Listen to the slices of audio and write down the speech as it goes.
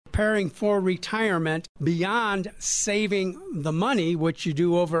preparing for retirement, beyond saving the money, which you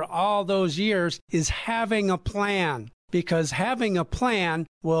do over all those years, is having a plan. Because having a plan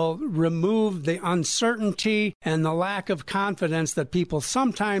will remove the uncertainty and the lack of confidence that people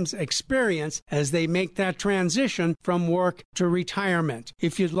sometimes experience as they make that transition from work to retirement.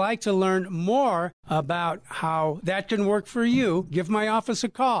 If you'd like to learn more about how that can work for you, give my office a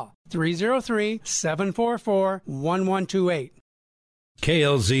call, 303-744-1128.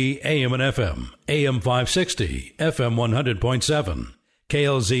 KLZ AM and FM, AM 560, FM 100.7,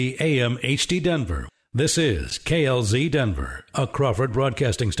 KLZ AM HD Denver. This is KLZ Denver, a Crawford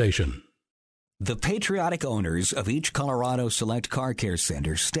broadcasting station. The patriotic owners of each Colorado Select Car Care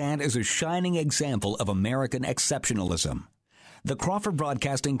Center stand as a shining example of American exceptionalism. The Crawford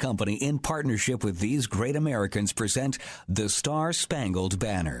Broadcasting Company, in partnership with these great Americans, present the Star-Spangled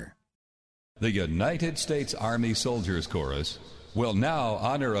Banner. The United States Army Soldiers Chorus will now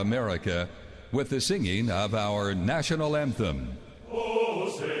honor America with the singing of our national anthem. Oh,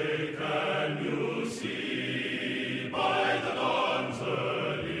 say can you see by the dawn's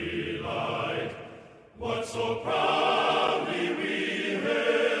early light what so proudly we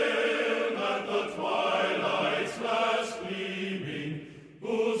hailed at the twilight's last gleaming,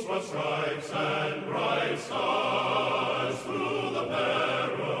 whose broad stripes and bright stars through the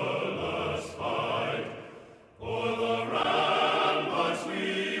perilous fight o'er the ramparts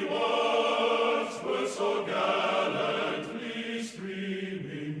we watched were so gallantly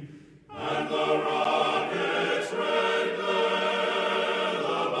streaming, and the rockets' red glare,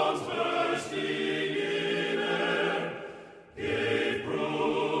 the bombs bursting in air, gave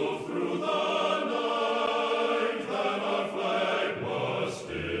proof through the night that our flag was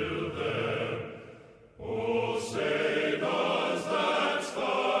still there. Oh, say does that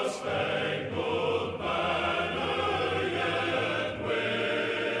star-spangled banner yet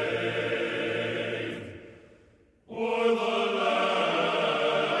wave o'er the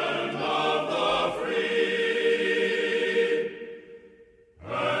land of the free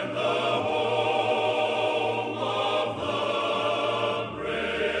and the home of the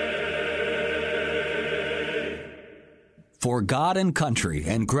brave? For God and country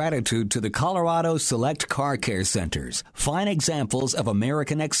and gratitude to the Colorado Select Car Care Centers, fine examples of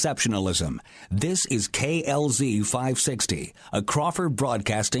American exceptionalism, this is KLZ 560, a Crawford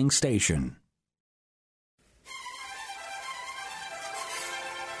broadcasting station.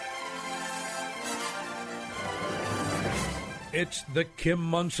 It's the Kim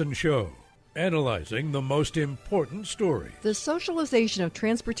Monson Show, analyzing the most important stories. The socialization of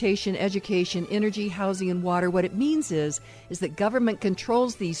transportation, education, energy, housing, and water, what it means is that government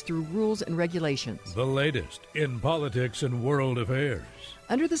controls these through rules and regulations. The latest in politics and world affairs.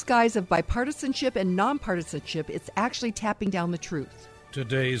 Under the guise of bipartisanship and nonpartisanship, it's actually tapping down the truth.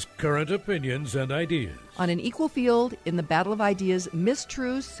 Today's current opinions and ideas. On an equal field, in the battle of ideas,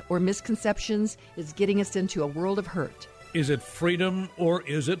 mistruths or misconceptions is getting us into a world of hurt. Is it freedom or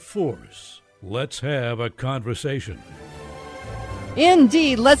is it force? Let's have a conversation.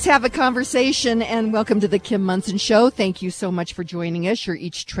 Indeed. Let's have a conversation, and welcome to the Kim Monson Show. Thank you so much for joining us. You're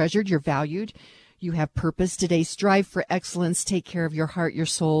each treasured. You're valued. You have purpose today. Strive for excellence. Take care of your heart, your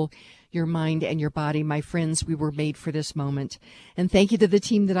soul, your mind, and your body. My friends, we were made for this moment. And thank you to the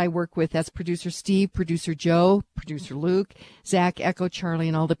team that I work with. That's Producer Steve, Producer Joe, Producer Luke, Zach, Echo, Charlie,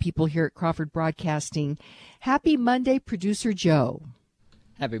 and all the people here at Crawford Broadcasting. Happy Monday, Producer Joe.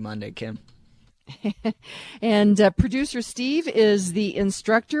 Happy Monday, Kim. And Producer Steve is the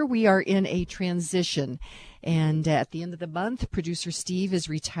instructor. We are in a transition. And at the end of the month, Producer Steve is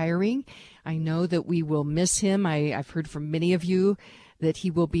retiring. I know that we will miss him. I've heard from many of you that he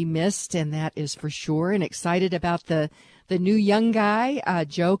will be missed, and that is for sure. And excited about the new young guy,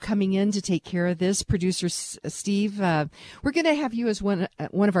 Joe, coming in to take care of this. Producer Steve, we're going to have you as one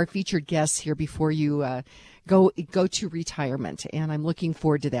of our featured guests here before you go to retirement, and I'm looking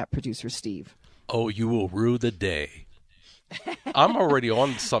forward to that, Producer Steve. Oh, you will rue the day. I'm already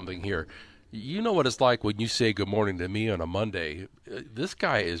on something here. You know what it's like when you say good morning to me on a Monday. This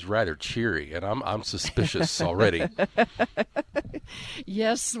guy is rather cheery, and I'm suspicious already.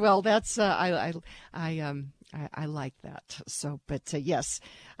 Yes, well, that's I like that. So, but yes,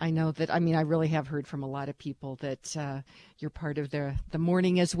 I know that. I mean, I really have heard from a lot of people that you're part of the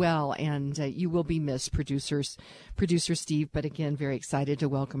morning as well, and you will be missed, Producer Steve. But again, very excited to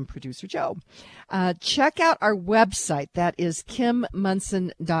welcome Producer Joe. Check out our website. That is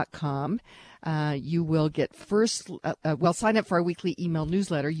kimmunson.com. You will get sign up for our weekly email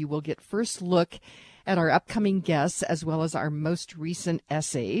newsletter. You will get first look at our upcoming guests as well as our most recent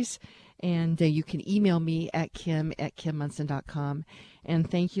essays. And you can email me at kim@kimmunson.com. And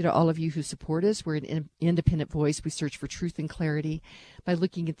thank you to all of you who support us. We're an independent voice. We search for truth and clarity by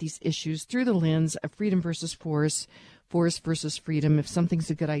looking at these issues through the lens of freedom versus force, force versus freedom. If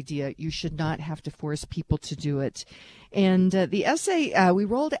something's a good idea, you should not have to force people to do it. And the essay, we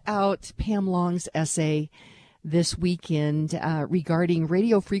rolled out Pam Long's essay this weekend regarding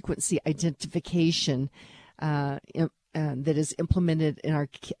radio frequency identification that is implemented in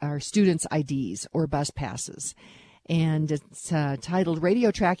our students' IDs or bus passes. And it's titled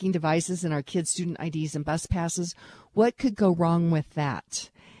Radio Tracking Devices in Our Kids' Student IDs and Bus Passes. What could go wrong with that?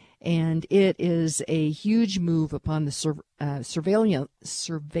 And it is a huge move upon the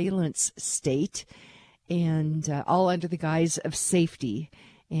surveillance state, and all under the guise of safety.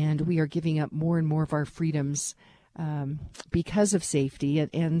 And we are giving up more and more of our freedoms because of safety.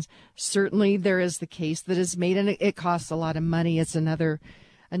 And certainly there is the case that is made, and it costs a lot of money. It's another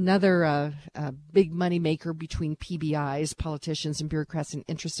big money maker between PBIs, politicians, and bureaucrats and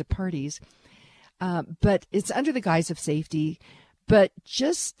interested parties. But it's under the guise of safety. But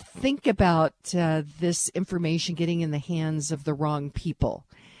just think about this information getting in the hands of the wrong people.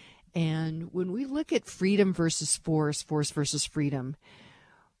 And when we look at freedom versus force, force versus freedom,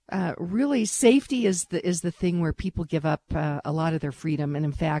 really safety is the thing where people give up a lot of their freedom. And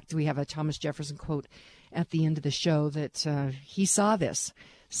in fact, we have a Thomas Jefferson quote at the end of the show that he saw this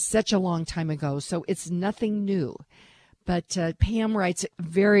such a long time ago. So it's nothing new. But Pam writes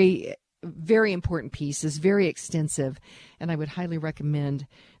very, very important piece, is very extensive, and I would highly recommend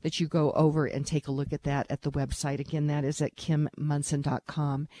that you go over and take a look at that at the website. Again, that is at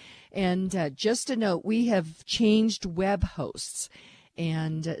kimmunson.com. And just a note, we have changed web hosts,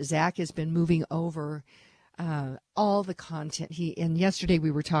 and Zach has been moving over all the content. And yesterday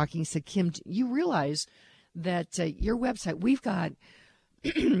we were talking, he said, Kim, you realize that your website, we've got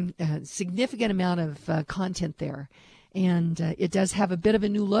a significant amount of content there, and it does have a bit of a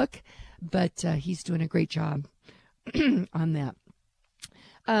new look, but he's doing a great job on that.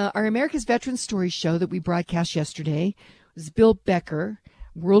 Our America's Veterans Stories show that we broadcast yesterday was Bill Becker,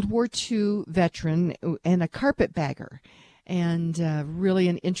 World War II veteran and a carpetbagger, and really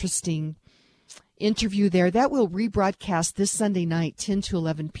an interesting interview there. That will rebroadcast this Sunday night, 10 to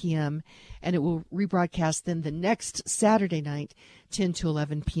 11 p.m., and it will rebroadcast then the next Saturday night, 10 to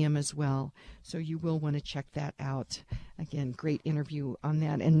 11 p.m. as well. So you will want to check that out. Again, great interview on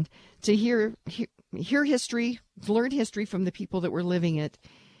that. And to hear history, learn history from the people that were living it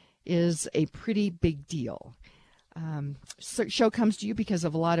is a pretty big deal. So show comes to you because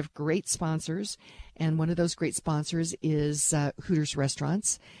of a lot of great sponsors, and one of those great sponsors is Hooters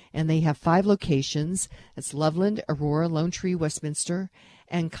Restaurants, and they have 5 locations. It's Loveland, Aurora, Lone Tree, Westminster,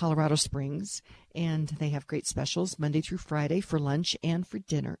 and Colorado Springs, and they have great specials Monday through Friday for lunch and for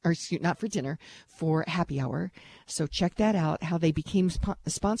dinner, or not for dinner, for happy hour. So check that out, how they became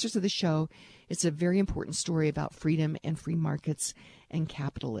sponsors of the show. It's a very important story about freedom and free markets and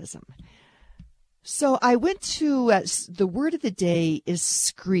capitalism. So I went to, the word of the day is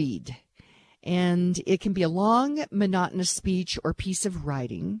screed, and it can be a long, monotonous speech or piece of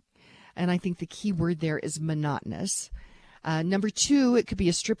writing, and I think the key word there is monotonous. Number 2, it could be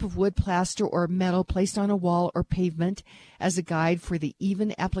a strip of wood, plaster, or metal placed on a wall or pavement as a guide for the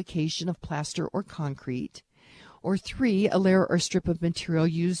even application of plaster or concrete. Or 3, a layer or strip of material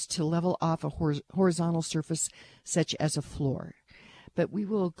used to level off a horizontal surface such as a floor. But we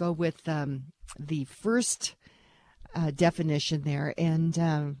will go with the first definition there.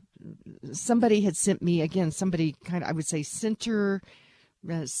 And somebody had sent me, again, somebody kind of, I would say center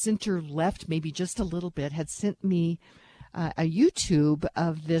left, maybe just a little bit, had sent me a YouTube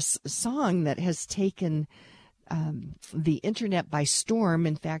of this song that has taken the internet by storm.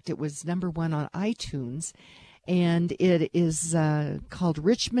 In fact, it was number 1 on iTunes, and it is called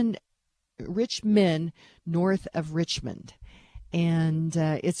Rich Men North of Richmond. And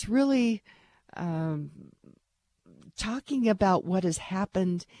it's really talking about what has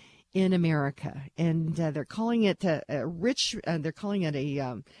happened in America, and they're calling it they're calling it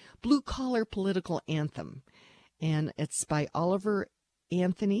a blue collar political anthem, and it's by Oliver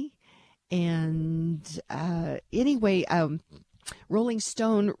Anthony. And anyway, Rolling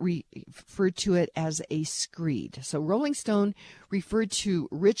Stone referred to it as a screed. So Rolling Stone referred to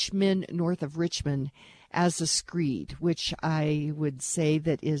Rich Men North of Richmond as a screed, which I would say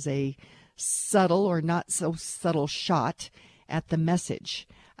that is a subtle or not so subtle shot at the message.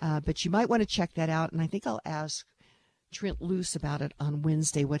 But you might want to check that out, and I think I'll ask Trent Luce about it on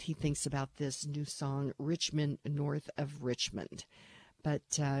Wednesday, what he thinks about this new song, Rich Men North of Richmond. But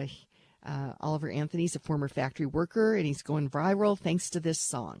Oliver Anthony's a former factory worker, and he's going viral thanks to this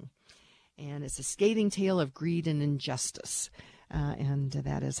song. And it's a scathing tale of greed and injustice. and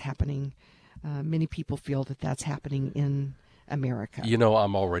that is happening. Many people feel that that's happening in America. You know,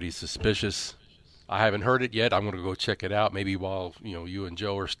 I'm already suspicious. I haven't heard it yet. I'm going to go check it out. Maybe while you and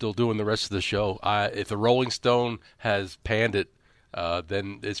Joe are still doing the rest of the show. If the Rolling Stone has panned it,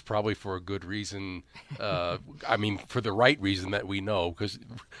 then it's probably for a good reason. I mean, for the right reason that we know. Because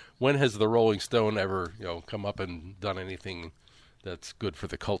when has the Rolling Stone ever come up and done anything that's good for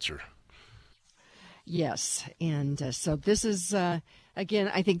the culture? Yes, and so this is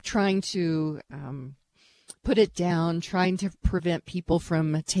again, I think, trying to put it down, trying to prevent people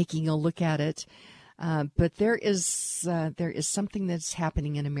from taking a look at it. But there is something that's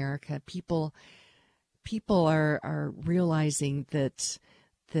happening in America. People are realizing that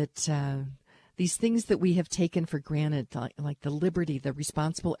these things that we have taken for granted, like the liberty, the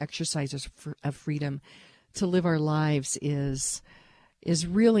responsible exercise of freedom to live our lives, is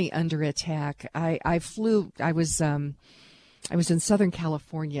really under attack. I was in Southern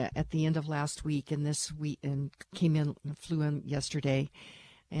California at the end of last week, and flew in yesterday.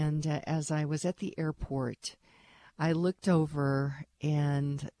 And as I was at the airport, I looked over,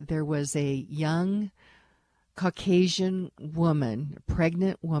 and there was a young Caucasian woman,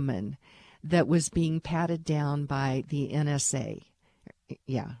 pregnant woman, that was being patted down by the NSA.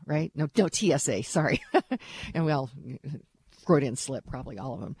 Yeah, right? No, TSA, sorry. And well, Freudian slip, probably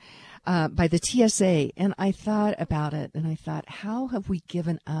all of them, by the TSA. And I thought about it, and I thought, how have we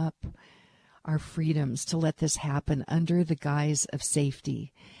given up our freedoms to let this happen under the guise of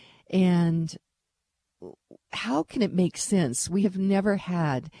safety? And how can it make sense? We have never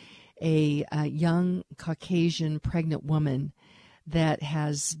had a young Caucasian pregnant woman that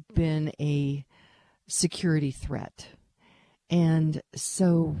has been a security threat. And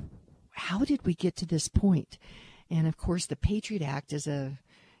so how did we get to this point? And of course, the Patriot Act is a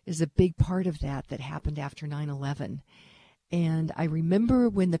big part of that happened after 9/11. And I remember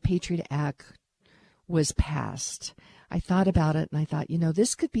when the Patriot Act was passed, I thought about it, and I thought,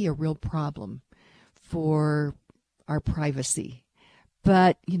 this could be a real problem for our privacy.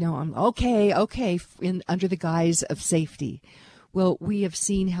 But, I'm okay, under the guise of safety. Well, we have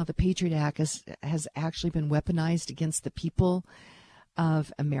seen how the Patriot Act has actually been weaponized against the people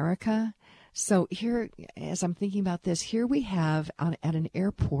of America. So here, as I'm thinking about this, here we have at an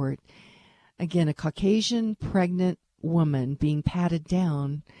airport, again, a Caucasian pregnant woman being patted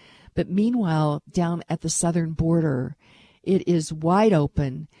down. But meanwhile, down at the southern border, it is wide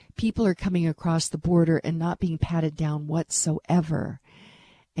open. People are coming across the border and not being patted down whatsoever.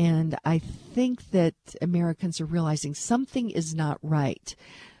 And I think that Americans are realizing something is not right.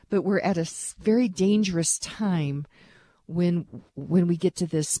 But we're at a very dangerous time when we get to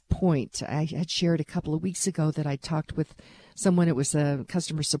this point. I had shared a couple of weeks ago that I talked with someone, it was a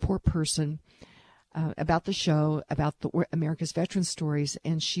customer support person, about the show, about the America's Veteran Stories,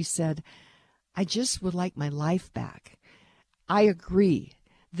 and she said, I just would like my life back. I agree.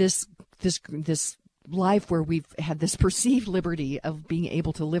 This life where we've had this perceived liberty of being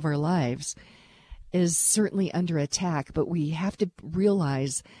able to live our lives is certainly under attack, but we have to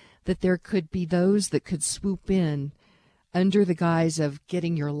realize that there could be those that could swoop in under the guise of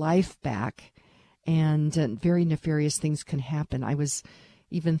getting your life back, and very nefarious things can happen. I was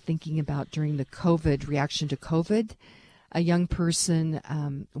even thinking about during the reaction to COVID, a young person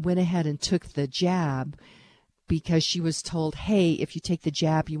went ahead and took the jab because she was told, hey, if you take the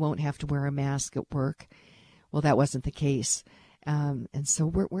jab, you won't have to wear a mask at work. Well, that wasn't the case. And so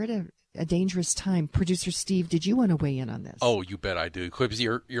we're at a dangerous time. Producer Steve, did you want to weigh in on this? Oh, you bet I do. Clips,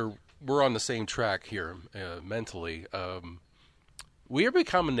 we're on the same track here mentally. We are a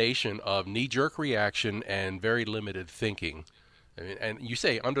combination of knee-jerk reaction and very limited thinking. And you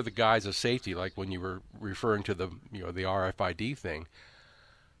say under the guise of safety, like when you were referring to the RFID thing.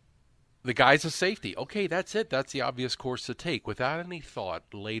 The guise of safety. Okay, that's it. That's the obvious course to take without any thought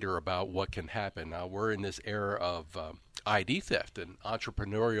later about what can happen. Now, we're in this era of ID theft and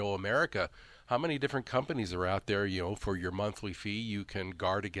entrepreneurial America. How many different companies are out there, for your monthly fee, you can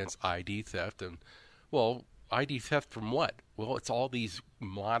guard against ID theft? And, well, ID theft from what? Well, it's all these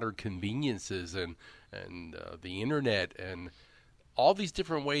modern conveniences and the internet and all these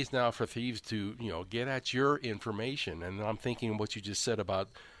different ways now for thieves to, get at your information. And I'm thinking what you just said about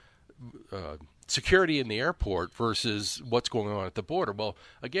security in the airport versus what's going on at the border. Well,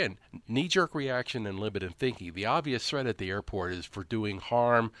 again, knee-jerk reaction and limited thinking. The obvious threat at the airport is for doing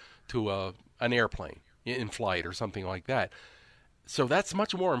harm to an airplane in flight or something like that. So that's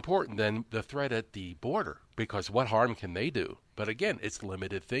much more important than the threat at the border, because what harm can they do? But again, it's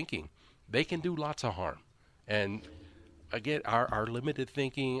limited thinking. They can do lots of harm. And again, our limited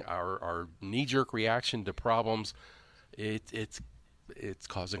thinking, our knee-jerk reaction to problems, it's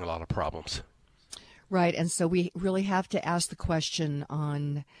causing a lot of problems. Right, and so we really have to ask the question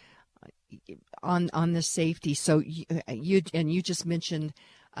on the safety. So you just mentioned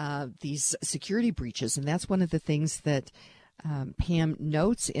these security breaches, and that's one of the things that Pam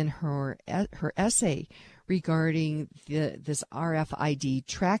notes in her essay regarding this RFID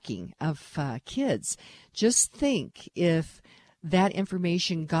tracking of kids. Just think if that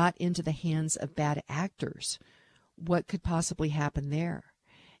information got into the hands of bad actors, what could possibly happen there?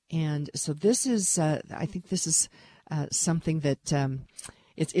 And so this is, I think this is something that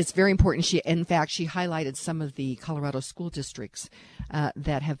it's very important. In fact, she highlighted some of the Colorado school districts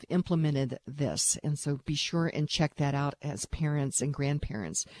that have implemented this. And so be sure and check that out as parents and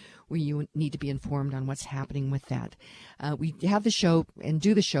grandparents, where you need to be informed on what's happening with that. We have the show and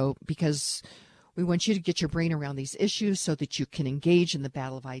do the show because we want you to get your brain around these issues so that you can engage in the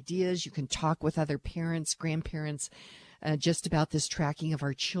battle of ideas. You can talk with other parents, grandparents, just about this tracking of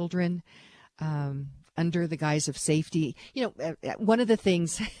our children under the guise of safety. You know, one of the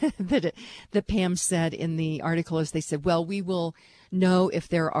things that Pam said in the article is they said, well, we will know if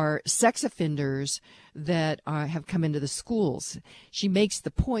there are sex offenders that have come into the schools. She makes the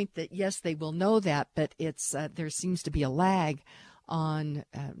point that, yes, they will know that, but it's there seems to be a lag on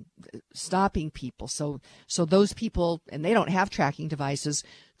stopping people. So those people, and they don't have tracking devices,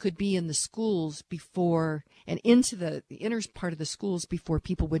 could be in the schools before and into the inner part of the schools before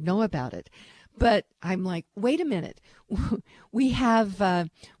people would know about it. But I'm like, wait a minute, we have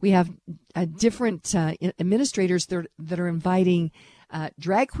different administrators that are inviting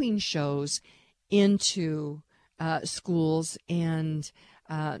drag queen shows into schools, and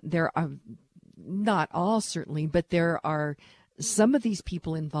there are not all certainly, but there are some of these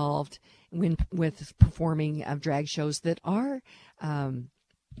people involved with performing drag shows that are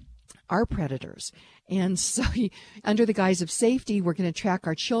predators. And so under the guise of safety, we're going to track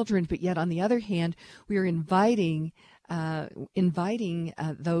our children, but yet on the other hand, we are inviting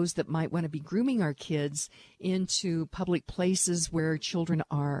those that might want to be grooming our kids into public places where children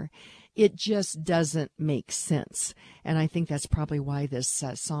are. It just doesn't make sense. And I think that's probably why this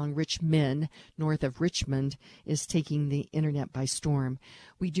song, Rich Men, North of Richmond, is taking the internet by storm.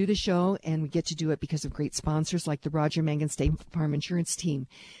 We do the show, and we get to do it because of great sponsors like the Roger Mangan State Farm Insurance Team.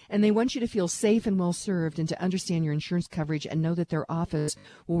 And they want you to feel safe and well served and to understand your insurance coverage and know that their office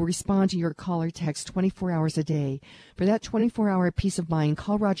will respond to your call or text 24 hours a day. For that 24-hour peace of mind,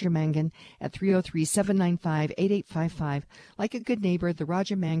 call Roger Mangan at 303-795-8855. Like a good neighbor, the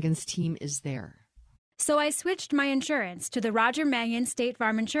Roger Mangan's team is there. So I switched my insurance to the Roger Mangan State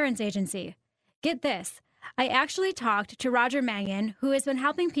Farm Insurance Agency. Get this. I actually talked to Roger Mangan, who has been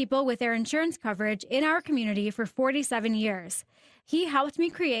helping people with their insurance coverage in our community for 47 years. He helped me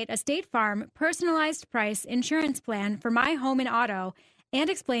create a State Farm personalized price insurance plan for my home and auto and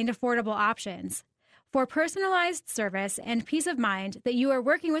explained affordable options. For personalized service and peace of mind that you are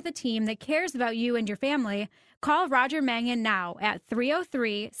working with a team that cares about you and your family, call Roger Mangan now at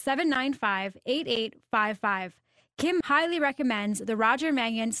 303-795-8855. Kim highly recommends the Roger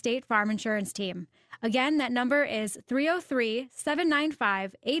Mangan State Farm Insurance Team. Again, that number is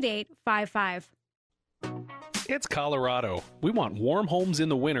 303-795-8855. It's Colorado. We want warm homes in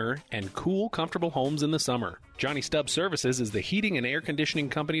the winter and cool, comfortable homes in the summer. Johnny Stubbs Services is the heating and air conditioning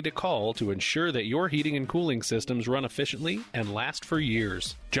company to call to ensure that your heating and cooling systems run efficiently and last for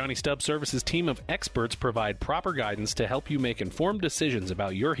years. Johnny Stubbs Services' team of experts provide proper guidance to help you make informed decisions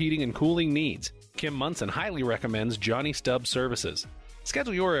about your heating and cooling needs. Kim Munson highly recommends Johnny Stubbs Services.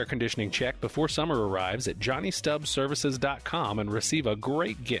 Schedule your air conditioning check before summer arrives at JohnnyStubbsServices.com and receive a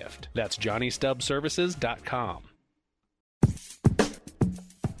great gift. That's JohnnyStubbsServices.com.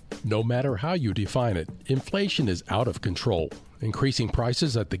 No matter how you define it, inflation is out of control. Increasing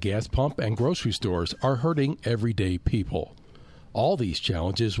prices at the gas pump and grocery stores are hurting everyday people. All these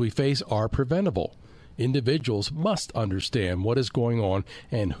challenges we face are preventable. Individuals must understand what is going on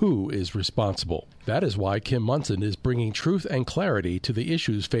and who is responsible. That is why Kim Munson is bringing truth and clarity to the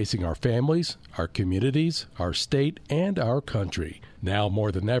issues facing our families, our communities, our state, and our country. Now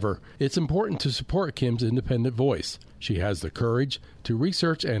more than ever, it's important to support Kim's independent voice. She has the courage to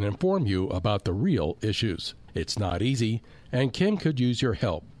research and inform you about the real issues. It's not easy, and Kim could use your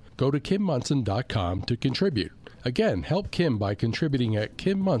help. Go to KimMunson.com to contribute. Again, help Kim by contributing at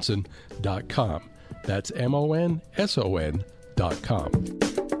KimMunson.com. That's MONSON.com.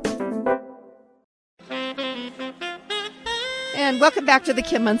 And welcome back to the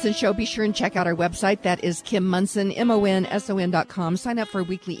Kim Munson Show. Be sure and check out our website. That is Kim Munson, MONSON.com. Sign up for a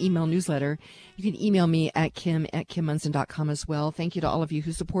weekly email newsletter. You can email me at kim@kimmunson.com as well. Thank you to all of you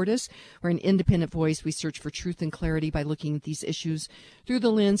who support us. We're an independent voice. We search for truth and clarity by looking at these issues through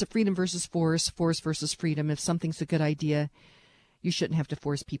the lens of freedom versus force, force versus freedom. If something's a good idea, you shouldn't have to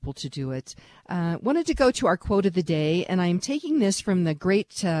force people to do it. Wanted to go to our quote of the day, and I'm taking this from the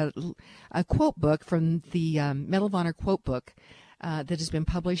great quote book, from the Medal of Honor quote book that has been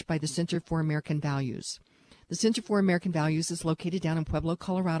published by the Center for American Values. The Center for American Values is located down in Pueblo,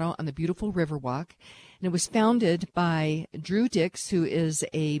 Colorado on the beautiful Riverwalk, and it was founded by Drew Dix, who is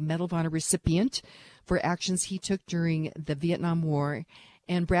a Medal of Honor recipient for actions he took during the Vietnam War,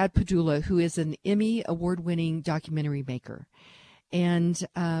 and Brad Padula, who is an Emmy award-winning documentary maker. And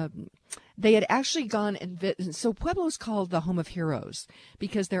they had actually gone and so Pueblo is called the home of heroes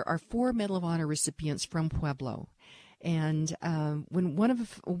because there are 4 Medal of Honor recipients from Pueblo. And when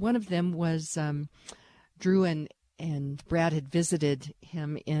one of them was Drew and Brad had visited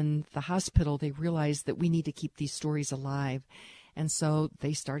him in the hospital, they realized that we need to keep these stories alive. And so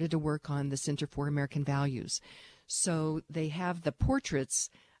they started to work on the Center for American Values. So they have the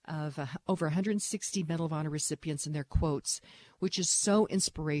portraits of over 160 Medal of Honor recipients and their quotes, which is so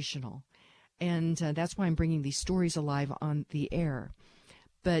inspirational. And that's why I'm bringing these stories alive on the air.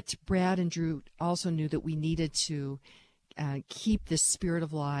 But Brad and Drew also knew that we needed to keep this spirit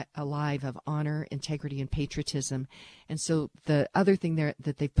of alive of honor, integrity, and patriotism. And so the other thing there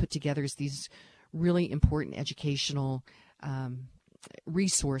that they've put together is these really important educational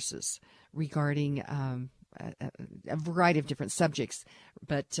resources regarding a variety of different subjects,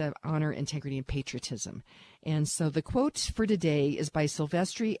 but honor, integrity, and patriotism. And so the quote for today is by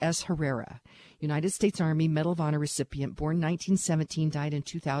Silvestre S. Herrera, United States Army Medal of Honor recipient, born 1917, died in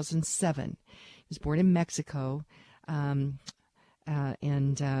 2007. He was born in Mexico, and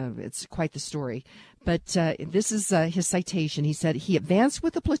it's quite the story. But this is his citation. He said, he advanced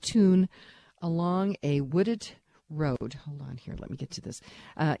with a platoon along a wooded road. Hold on here. Let me get to this.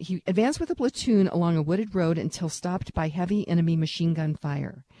 He advanced with a platoon along a wooded road until stopped by heavy enemy machine gun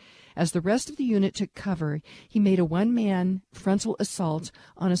fire. As the rest of the unit took cover, he made a one-man frontal assault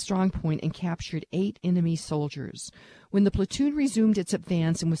on a strong point and captured 8 enemy soldiers. When the platoon resumed its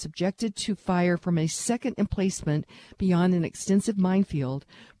advance and was subjected to fire from a second emplacement beyond an extensive minefield,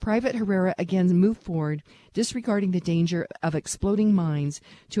 Private Herrera again moved forward, disregarding the danger of exploding mines,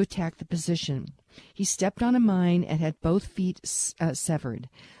 to attack the position. He stepped on a mine and had both feet severed.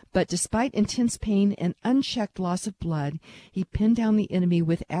 But despite intense pain and unchecked loss of blood, he pinned down the enemy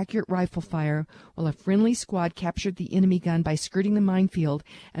with accurate rifle fire, while a friendly squad captured the enemy gun by skirting the minefield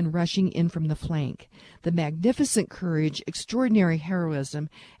and rushing in from the flank. The magnificent courage, extraordinary heroism,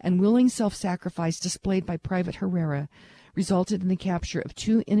 and willing self-sacrifice displayed by Private Herrera resulted in the capture of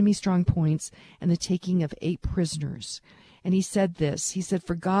 2 enemy strong points and the taking of 8 prisoners. And he said this, he said,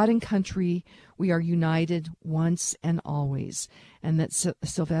 "For God and country, we are united once and always." And that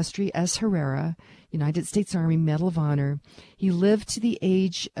Silvestre S. Herrera, United States Army Medal of Honor, he lived to the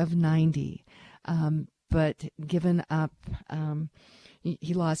age of 90, but given up,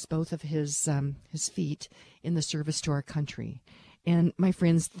 he lost both of his feet in the service to our country. And my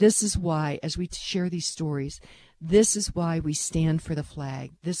friends, this is why, as we share these stories, this is why we stand for the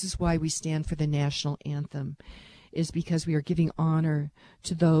flag. This is why we stand for the national anthem, is because we are giving honor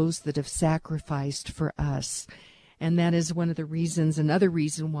to those that have sacrificed for us. And that is one of the reasons, another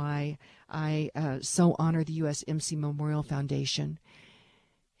reason why I so honor the USMC Memorial Foundation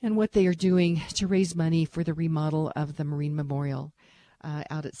and what they are doing to raise money for the remodel of the Marine Memorial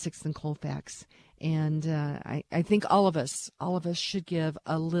out at 6th and Colfax. And I think all of us should give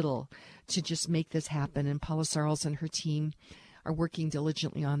a little to just make this happen. And Paula Sarles and her team are working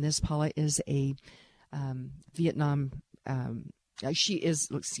diligently on this. Paula is a Vietnam. She is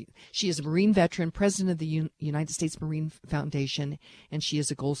a Marine veteran, president of the United States Marine Foundation, and she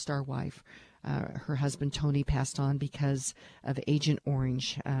is a Gold Star wife. Her husband, Tony, passed on because of Agent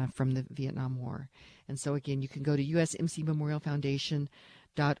Orange from the Vietnam War. And so, again, you can go to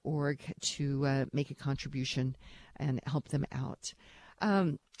usmcmemorialfoundation.org to make a contribution and help them out.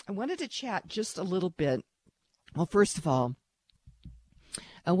 I wanted to chat just a little bit. Well, first of all,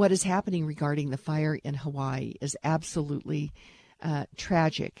 what is happening regarding the fire in Hawaii is absolutely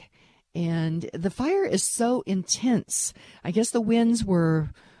tragic. And the fire is so intense. I guess the winds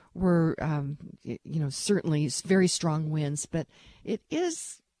were certainly very strong winds, but it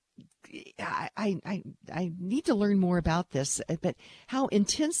is, I need to learn more about this, but how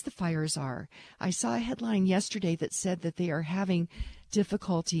intense the fires are. I saw a headline yesterday that said that they are having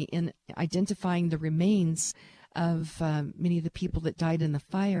difficulty in identifying the remains of many of the people that died in the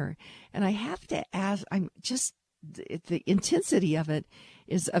fire. And I have to ask, the intensity of it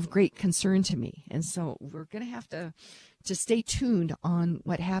is of great concern to me. And so we're going to have to stay tuned on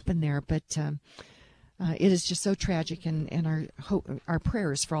what happened there. But it is just so tragic, and our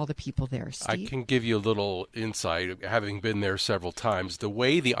prayers for all the people there. Steve? I can give you a little insight, having been there several times. The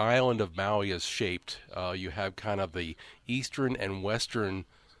way the island of Maui is shaped, you have kind of the eastern and western,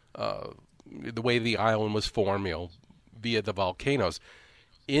 the way the island was formed, via the volcanoes.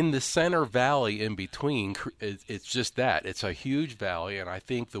 In the center valley in between, it's just that. It's a huge valley, and I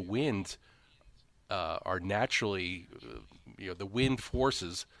think the winds are naturally, the wind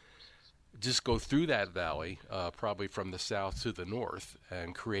forces just go through that valley, probably from the south to the north,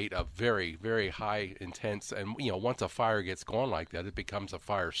 and create a very, very high intense, and once a fire gets going like that, it becomes a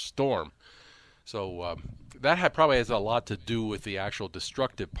firestorm. So that probably has a lot to do with the actual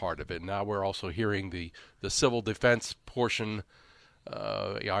destructive part of it. Now we're also hearing the civil defense portion.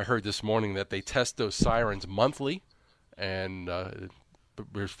 I heard this morning that they test those sirens monthly, and it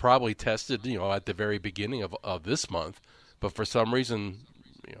was probably tested, at the very beginning of this month. But for some reason,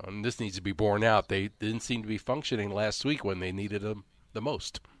 and this needs to be borne out, they didn't seem to be functioning last week when they needed them the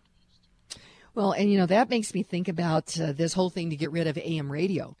most. Well, and that makes me think about this whole thing to get rid of AM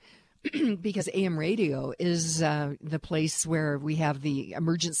radio. Because AM radio is the place where we have the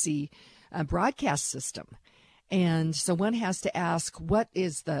emergency broadcast system. And so one has to ask, what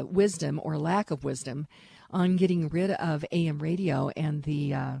is the wisdom or lack of wisdom on getting rid of AM radio and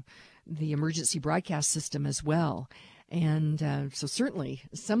the emergency broadcast system as well? And so certainly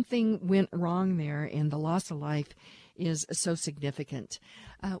something went wrong there, and the loss of life is so significant.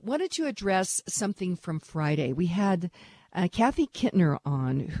 Wanted to address something from Friday. We had Kathy Kittner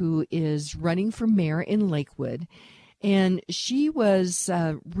on, who is running for mayor in Lakewood, and she was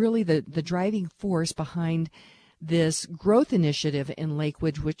really the driving force behind this growth initiative in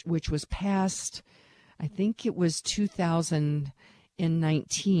Lakewood, which was passed, I think it was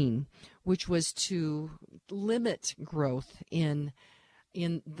 2019, which was to limit growth in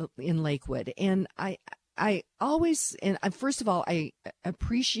Lakewood. And I always, and first of all, I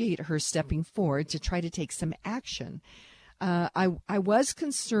appreciate her stepping forward to try to take some action. I was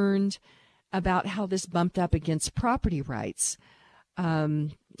concerned about how this bumped up against property rights,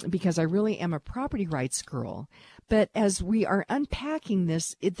 because I really am a property rights girl. But as we are unpacking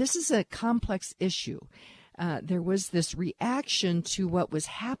this, this is a complex issue. There was this reaction to what was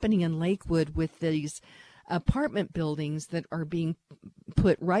happening in Lakewood with these apartment buildings that are being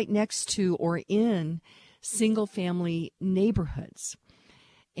put right next to or in single-family neighborhoods.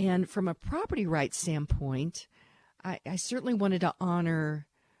 And from a property rights standpoint, I certainly wanted to honor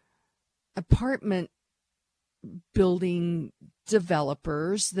apartment building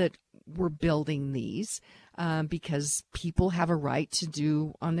developers that were building these, because people have a right to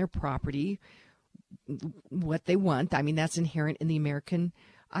do on their property what they want. I mean, that's inherent in the American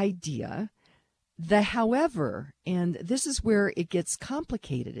idea. However, and this is where it gets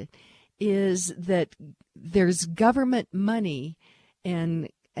complicated, is that there's government money and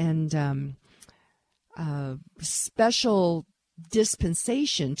special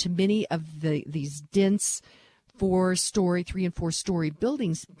dispensation to many of these dense 3 and 4 story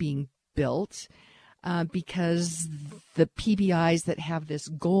buildings being built, because the PBIs that have this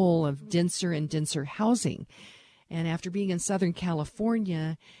goal of denser and denser housing. And after being in Southern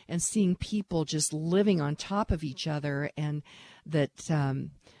California and seeing people just living on top of each other, and that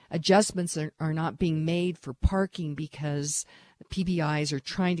adjustments are not being made for parking because PBIs are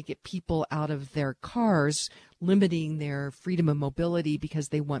trying to get people out of their cars, limiting their freedom of mobility because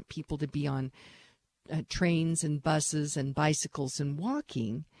they want people to be on trains and buses and bicycles and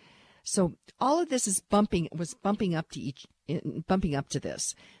walking. So all of this was bumping up to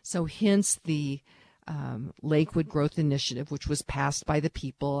this. So hence the Lakewood Growth Initiative, which was passed by the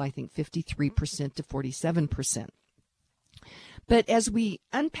people, I think 53% to 47%. But as we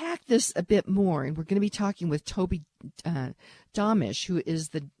unpack this a bit more, and we're going to be talking with Toby Damisch, who is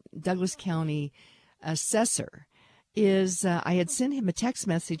the Douglas County Assessor, I had sent him a text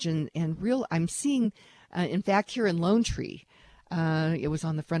message, and I'm seeing, in fact, here in Lone Tree, it was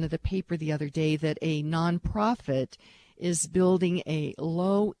on the front of the paper the other day that a nonprofit is building a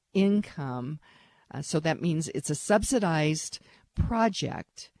low-income, so that means it's a subsidized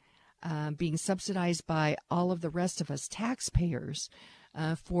project, being subsidized by all of the rest of us taxpayers,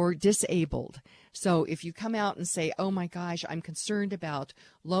 for disabled. So if you come out and say, oh my gosh, I'm concerned about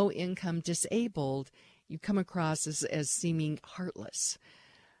low-income disabled, you come across as seeming heartless.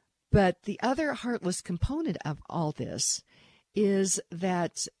 But the other heartless component of all this is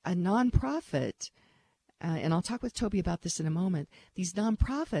that a nonprofit and I'll talk with Toby about this in a moment, these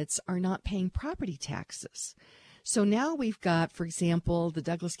nonprofits are not paying property taxes. So now we've got, for example, the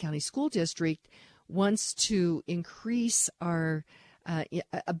Douglas County School District wants to increase our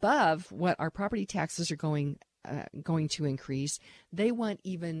above what our property taxes are going to increase. They want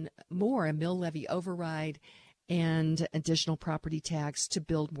even more, a mill levy override and additional property tax to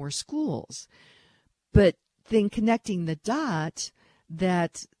build more schools. But then connecting the dot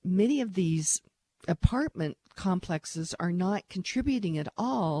that many of these apartment complexes are not contributing at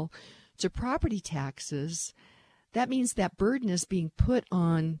all to property taxes, that means that burden is being put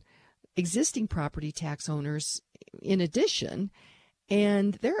on existing property tax owners in addition.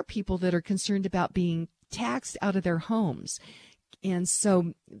 And there are people that are concerned about being taxed out of their homes. And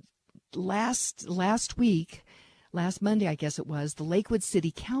so last Monday, I guess it was, the Lakewood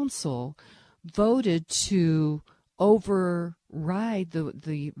City Council voted to override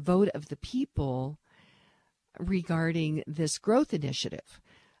the vote of the people regarding this growth initiative.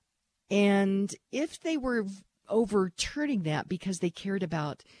 And if they were overturning that because they cared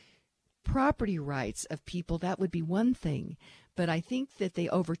about property rights of people, that would be one thing. But I think that they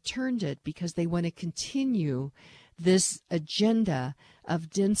overturned it because they want to continue this agenda of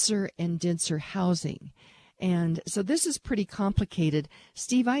denser and denser housing. And so this is pretty complicated.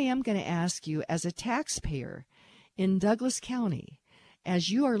 Steve, I am going to ask you, as a taxpayer in Douglas County,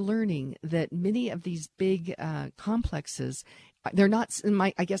 as you are learning that many of these big complexes, they're not,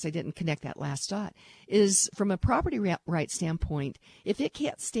 I guess I didn't connect that last dot, is from a property right standpoint, if it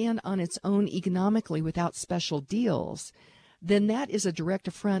can't stand on its own economically without special deals, then that is a direct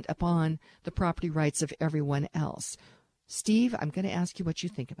affront upon the property rights of everyone else. Steve, I'm going to ask you what you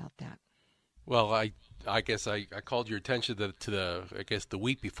think about that. Well, I guess I called your attention to the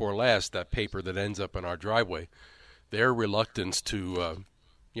week before last, that paper that ends up in our driveway. Their reluctance to,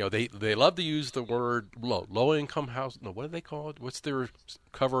 they love to use the word low-income house. No, what do they call it? What's their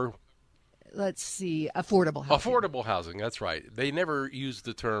cover? Let's see, affordable housing. Affordable housing, that's right. They never use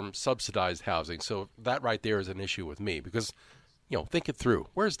the term subsidized housing. So that right there is an issue with me because, think it through.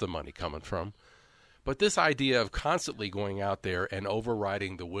 Where's the money coming from? But this idea of constantly going out there and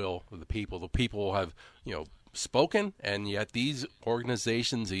overriding the will of the people have, spoken, and yet these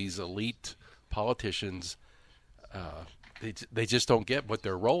organizations, these elite politicians, they just don't get what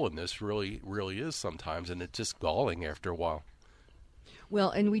their role in this really is sometimes, and it's just galling after a while. Well,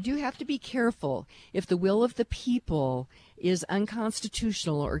 and we do have to be careful. If the will of the people is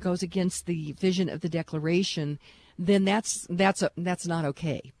unconstitutional or goes against the vision of the Declaration, then that's not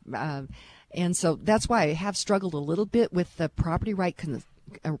okay. And so that's why I have struggled a little bit with the property rights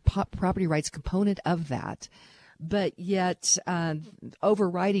component of that. But yet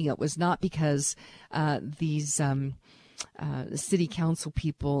overriding it was not because these city council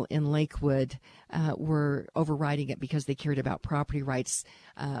people in Lakewood were overriding it because they cared about property rights.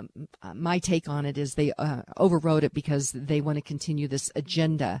 My take on it is they overrode it because they want to continue this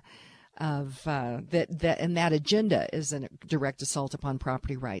agenda of and that agenda is a direct assault upon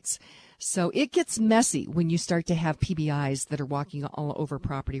property rights. So it gets messy when you start to have PBIs that are walking all over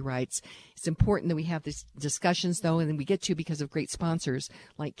property rights. It's important that we have these discussions, though, and then we get to because of great sponsors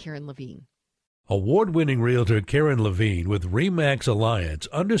like Karen Levine. Award-winning realtor Karen Levine with RE/MAX Alliance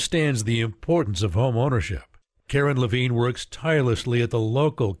understands the importance of home ownership. Karen Levine works tirelessly at the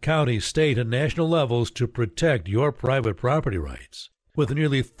local, county, state, and national levels to protect your private property rights. With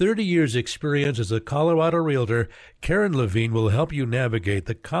nearly 30 years' experience as a Colorado realtor, Karen Levine will help you navigate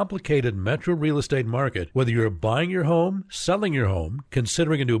the complicated metro real estate market, whether you're buying your home, selling your home,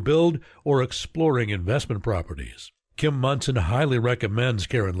 considering a new build, or exploring investment properties. Kim Munson highly recommends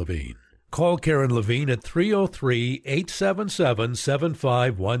Karen Levine. Call Karen Levine at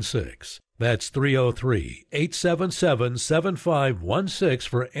 303-877-7516. That's 303-877-7516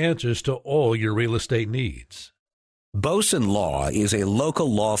 for answers to all your real estate needs. Boson Law is a local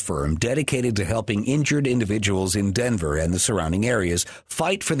law firm dedicated to helping injured individuals in Denver and the surrounding areas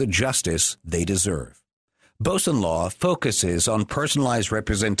fight for the justice they deserve. Boson Law focuses on personalized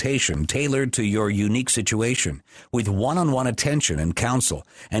representation tailored to your unique situation with one-on-one attention and counsel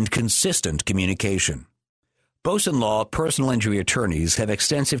and consistent communication. Boson Law personal injury attorneys have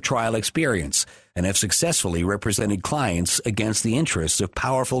extensive trial experience and have successfully represented clients against the interests of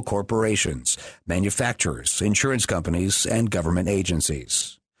powerful corporations, manufacturers, insurance companies, and government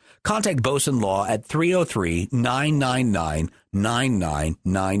agencies. Contact Boson Law at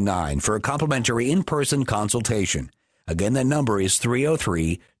 303-999-9999 for a complimentary in-person consultation. Again, that number is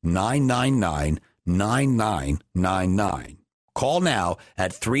 303-999-9999. Call now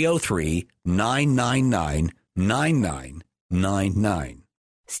at 303-999-9999.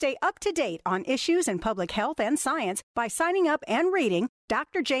 Stay up to date on issues in public health and science by signing up and reading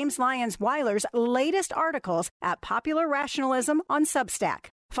Dr. James Lyons Weiler's latest articles at Popular Rationalism on Substack.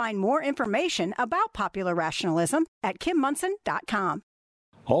 Find more information about popular rationalism at kimmunson.com.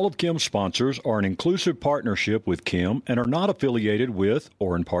 All of Kim's sponsors are an inclusive partnership with Kim and are not affiliated with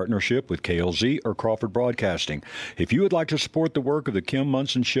or in partnership with KLZ or Crawford Broadcasting. If you would like to support the work of the Kim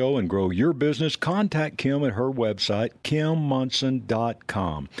Munson Show and grow your business, contact Kim at her website,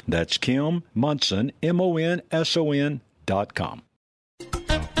 kimmunson.com. That's Kim Munson, MONSON.com.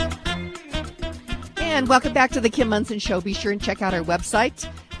 And welcome back to the Kim Munson Show. Be sure and check out our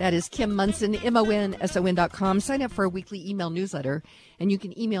website. That is Kim Munson, MONSON.com. Sign up for a weekly email newsletter, and you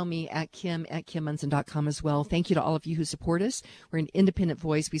can email me at kim@kimmunson.com as well. Thank you to all of you who support us. We're an independent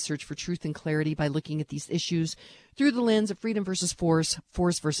voice. We search for truth and clarity by looking at these issues through the lens of freedom versus force,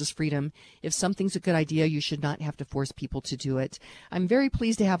 force versus freedom. If something's a good idea, you should not have to force people to do it. I'm very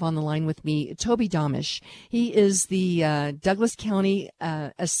pleased to have on the line with me Toby Damisch. He is the Douglas County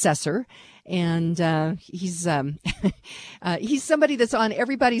Assessor. And he's somebody that's on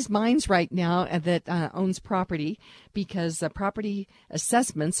everybody's minds right now that owns property, because property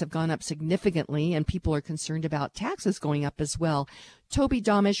assessments have gone up significantly, and people are concerned about taxes going up as well. Toby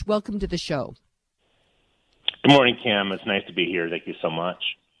Damisch, welcome to the show. Good morning, Kim. It's nice to be here. Thank you so much.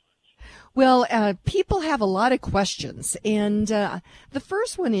 Well, people have a lot of questions, and the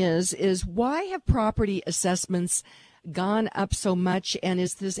first one is why have property assessments gone up so much, and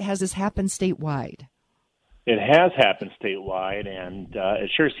has this happened statewide? It has happened statewide, and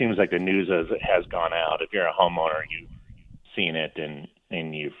it sure seems like the news has gone out. If you're a homeowner, you've seen it, and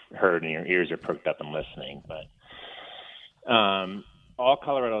you've heard, and your ears are perked up and listening. But all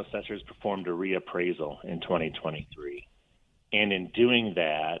Colorado assessors performed a reappraisal in 2023, and in doing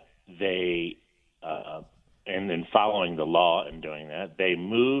that, they and then following the law in doing that, they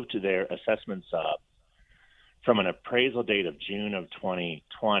moved their assessments up from an appraisal date of June of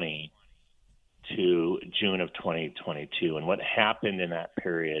 2020 to June of 2022. And what happened in that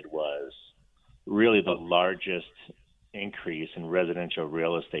period was really the largest increase in residential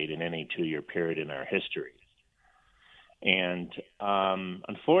real estate in any 2-year period in our history. And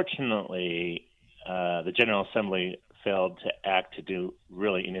unfortunately, the General Assembly failed to act to do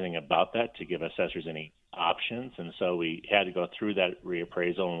really anything about that, to give assessors any options. And so we had to go through that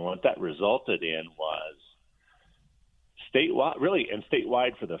reappraisal. And what that resulted in was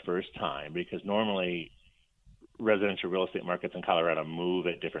statewide for the first time, because normally residential real estate markets in Colorado move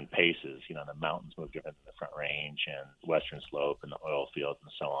at different paces. You know, the mountains move different than the Front Range and Western Slope and the oil fields and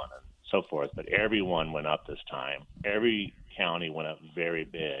so on and so forth. But everyone went up this time. Every county went up very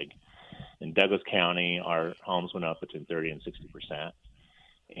big. In Douglas County, our homes went up between 30 and 60%.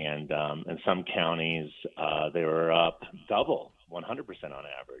 And in some counties, they were up double, 100% on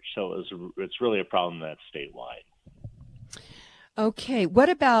average. So it's really a problem that's statewide. Okay, what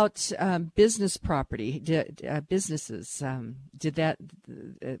about business property? Businesses, did their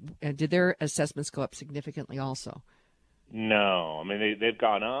assessments go up significantly also? No, I mean they've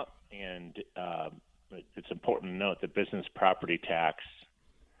gone up, and it's important to note that business property tax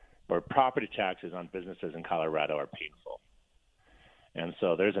or property taxes on businesses in Colorado are painful, and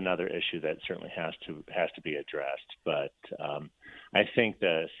so there's another issue that certainly has to be addressed. But I think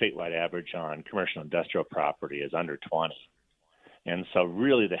the statewide average on commercial industrial property is under 20. And so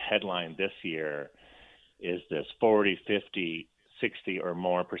really the headline this year is this 40, 50, 60 or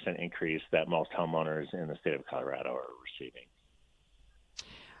more % increase that most homeowners in the state of Colorado are receiving.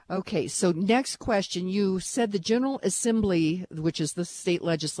 Okay, so next question. You said the General Assembly, which is the state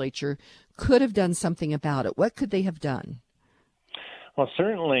legislature, could have done something about it. What could they have done? Well,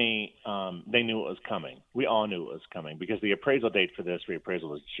 certainly they knew it was coming. We all knew it was coming, because the appraisal date for this reappraisal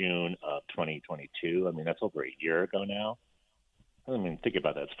was June of 2022. I mean, that's over a year ago now. I mean, think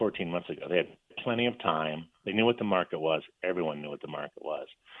about that. It's 14 months ago. They had plenty of time. They knew what the market was. Everyone knew what the market was.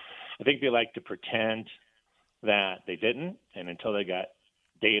 I think they like to pretend that they didn't, and until they got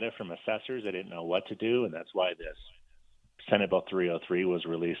data from assessors, they didn't know what to do, and that's why this Senate Bill 303 was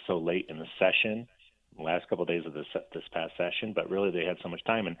released so late in the session, the last couple of days of this past session. But really, they had so much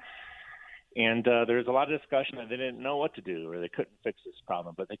time, and there's a lot of discussion that they didn't know what to do, or they couldn't fix this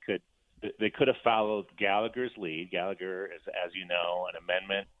problem, but they could have followed Gallagher's lead. Gallagher is, as you know, an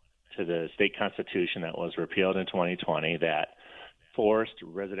amendment to the state constitution that was repealed in 2020 that forced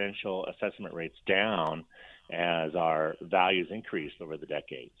residential assessment rates down as our values increased over the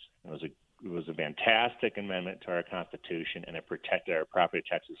decades. It was a fantastic amendment to our constitution, and it protected our property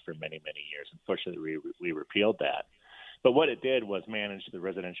taxes for many, many years. Unfortunately, we repealed that. But what it did was manage the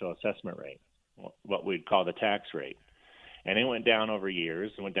residential assessment rate, what we'd call the tax rate. And it went down over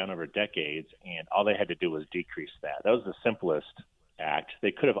years, it went down over decades, and all they had to do was decrease that. That was the simplest act.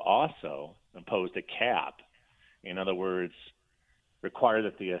 They could have also imposed a cap. In other words, require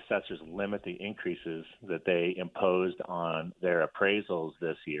that the assessors limit the increases that they imposed on their appraisals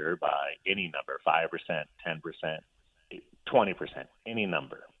this year by any number, 5%, 10%, 20%, any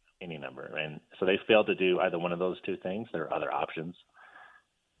number. And so they failed to do either one of those two things. There are other options.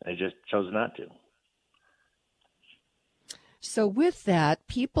 They just chose not to. So with that,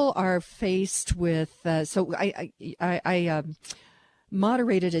 people are faced with, so I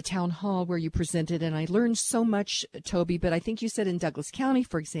moderated a town hall where you presented, and I learned so much, Toby, but I think you said in Douglas County,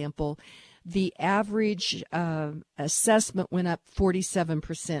 for example, the average assessment went up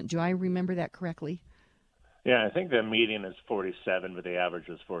 47%. Do I remember that correctly? Yeah, I think the median is 47, but the average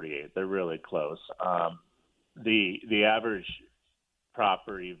was 48. They're really close. The average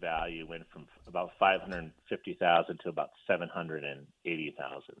property value went from about $550,000 to about $780,000,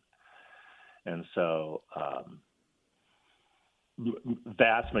 and so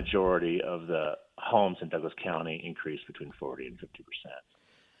vast majority of the homes in Douglas County increased between 40 and 50%.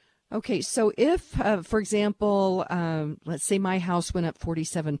 Okay, so if, for example, let's say my house went up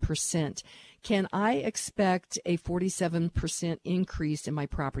 47%, can I expect a 47% increase in my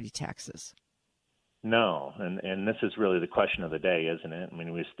property taxes? No, and this is really the question of the day, isn't it? I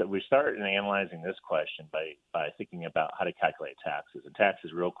mean, we start analyzing this question by thinking about how to calculate taxes. And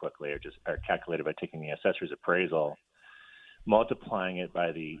taxes, real quickly, are calculated by taking the assessor's appraisal, multiplying it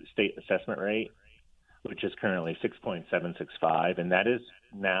by the state assessment rate, which is currently 6.765, and that is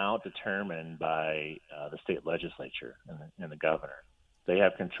now determined by the state legislature and the governor. They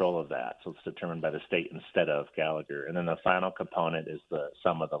have control of that, so it's determined by the state instead of Gallagher. And then the final component is the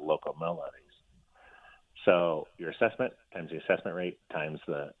sum of the local mill levies. So your assessment times the assessment rate times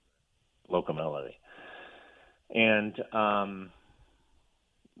the local mill levy. And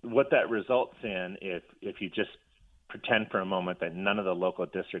what that results in, if you just pretend for a moment that none of the local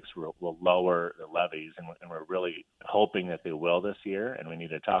districts will lower the levies, and we're really hoping that they will this year, and we need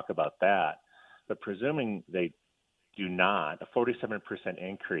to talk about that. But presuming they do not, a 47%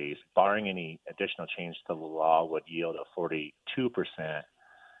 increase, barring any additional change to the law, would yield a 42%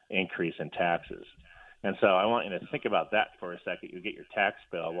 increase in taxes. And so I want you to think about that for a second. You get your tax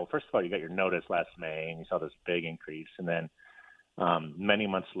bill. Well, first of all, you got your notice last May, and you saw this big increase. And then many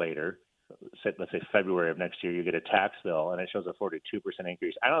months later, let's say February of next year, you get a tax bill, and it shows a 42%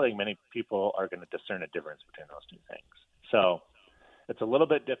 increase. I don't think many people are going to discern a difference between those two things. So it's a little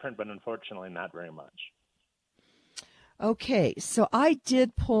bit different, but unfortunately not very much. Okay, so I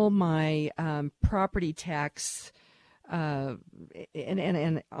did pull my property tax,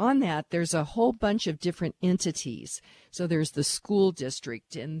 and on that, there's a whole bunch of different entities. So there's the school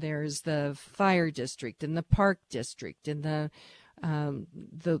district, and there's the fire district, and the park district, and the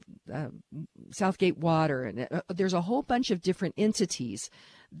Southgate Water, and there's a whole bunch of different entities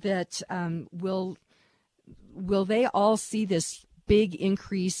that will they all see this big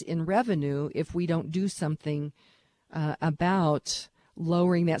increase in revenue if we don't do something about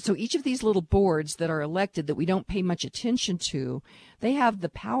lowering that? So each of these little boards that are elected that we don't pay much attention to, they have the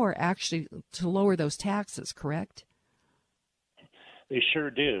power actually to lower those taxes, correct? They sure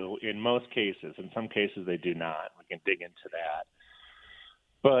do in most cases. In some cases they do not. We can dig into that.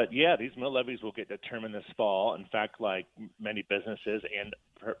 But yeah, these mill levies will get determined this fall. In fact, like many businesses and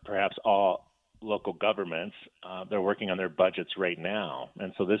perhaps all local governments, they're working on their budgets right now.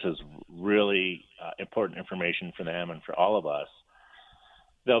 And so this is really important information for them and for all of us.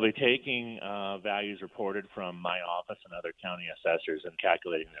 They'll be taking values reported from my office and other county assessors and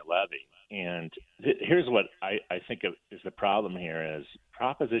calculating their levy. And here's what I think is the problem here is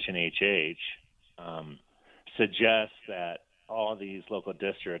Proposition HH suggests that all these local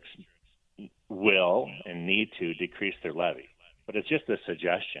districts will and need to decrease their levy. But it's just a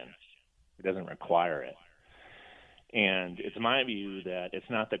suggestion. It doesn't require it. And it's my view that it's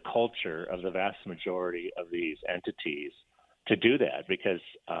not the culture of the vast majority of these entities to do that because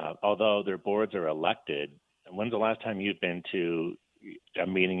although their boards are elected, when's the last time you've been to a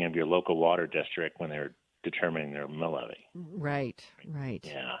meeting of your local water district when they're determining their mill levy? Right.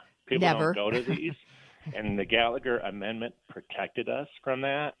 Yeah. People Never. don't go to these. And the Gallagher Amendment protected us from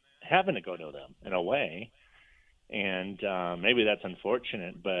that, having to go to them in a way. And maybe that's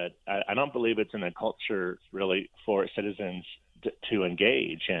unfortunate, but I don't believe it's in the culture really for citizens to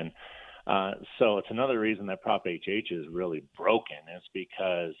engage. And so it's another reason that Prop HH is really broken is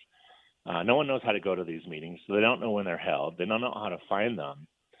because no one knows how to go to these meetings. So they don't know when they're held. They don't know how to find them.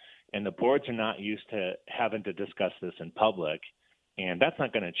 And the boards are not used to having to discuss this in public. And that's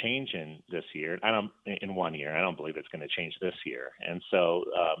not going to change in this year. In 1 year. I don't believe it's going to change this year. And so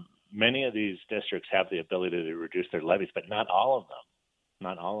many of these districts have the ability to reduce their levies, but not all of them.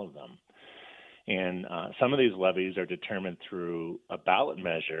 Not all of them. And some of these levies are determined through a ballot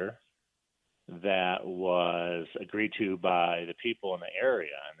measure that was agreed to by the people in the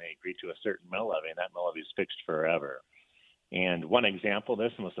area, and they agreed to a certain mill levy, and that mill levy is fixed forever. And one example of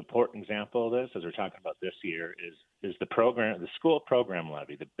this, the most important example of this, as we're talking about this year, is the school program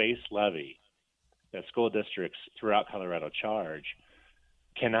levy, the base levy that school districts throughout Colorado charge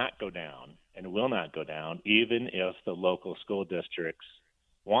cannot go down and will not go down, even if the local school districts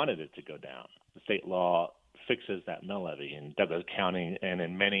wanted it to go down. The state law fixes that mill levy in Douglas County, and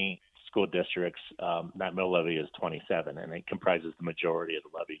in many school districts, that mill levy is 27, and it comprises the majority of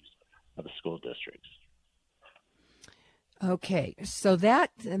the levies of the school districts. Okay, so that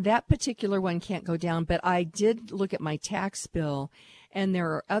particular one can't go down, but I did look at my tax bill, and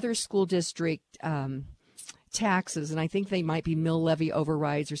there are other school district taxes, and I think they might be mill levy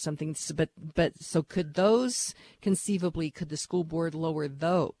overrides or something. But so could those conceivably? Could the school board lower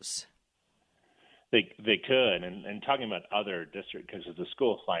those? They could, and talking about other districts, because of the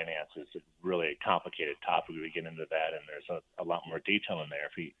school finance is really a complicated topic. We get into that, and there's a lot more detail in there.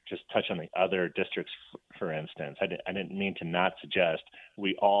 If we just touch on the other districts, for instance, I didn't mean to not suggest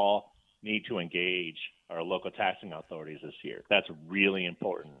we all need to engage our local taxing authorities this year. That's really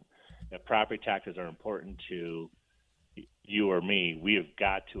important. If property taxes are important to you or me, we have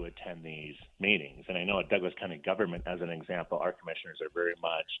got to attend these meetings. And I know at Douglas County government, as an example, our commissioners are very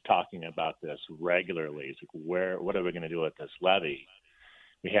much talking about this regularly. It's like, what are we going to do with this levy?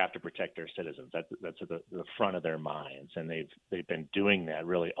 We have to protect our citizens. That's at the front of their minds, and they've been doing that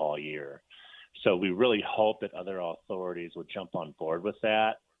really all year. So we really hope that other authorities would jump on board with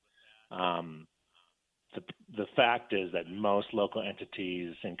that. The fact is that most local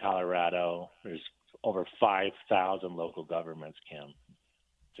entities in Colorado, there's over 5,000 local governments, Kim.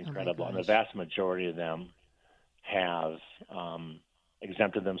 It's incredible. And the vast majority of them have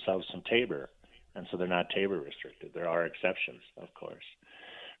exempted themselves from TABOR, and so they're not TABOR restricted. There are exceptions, of course.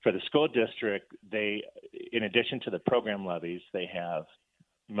 For the school district, they, in addition to the program levies, they have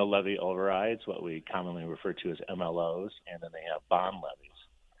mill levy overrides, what we commonly refer to as MLOs, and then they have bond levies.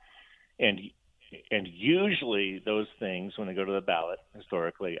 And usually those things, when they go to the ballot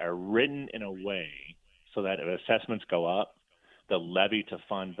historically, are written in a way so that if assessments go up, the levy to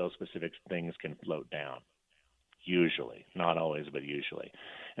fund those specific things can float down. Usually, not always, but usually.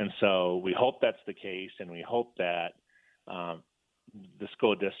 And so we hope that's the case, and we hope that the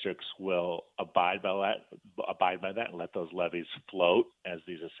school districts will abide by that and let those levies float as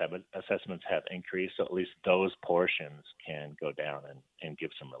these assessments have increased, so at least those portions can go down and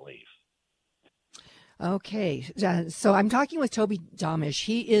give some relief. Okay, so I'm talking with Toby Damisch.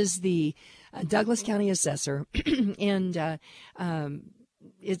 He is the Douglas County Assessor, and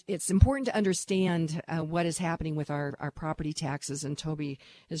it's important to understand what is happening with our property taxes, and Toby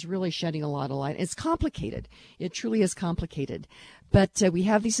is really shedding a lot of light. It's complicated. It truly is complicated. But we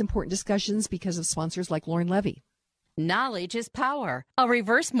have these important discussions because of sponsors like Lauren Levy. Knowledge is power. A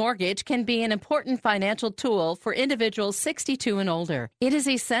reverse mortgage can be an important financial tool for individuals 62 and older. It is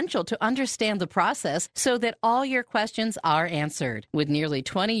essential to understand the process so that all your questions are answered. With nearly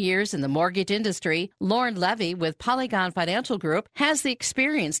 20 years in the mortgage industry, Lauren Levy with Polygon Financial Group has the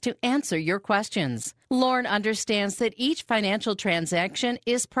experience to answer your questions. Lauren understands that each financial transaction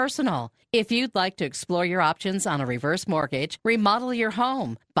is personal. If you'd like to explore your options on a reverse mortgage, remodel your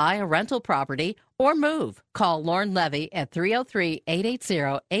home, buy a rental property, or move, call Lauren Levy at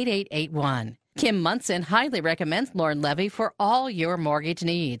 303-880-8881. Kim Munson highly recommends Lauren Levy for all your mortgage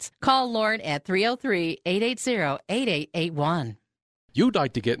needs. Call Lauren at 303-880-8881. You'd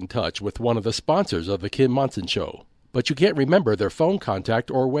like to get in touch with one of the sponsors of the Kim Munson Show, but you can't remember their phone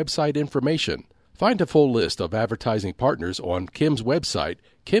contact or website information. Find a full list of advertising partners on Kim's website,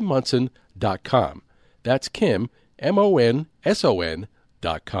 KimMunson.com. That's Kim, MONSON.com.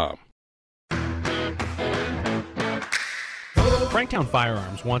 Franktown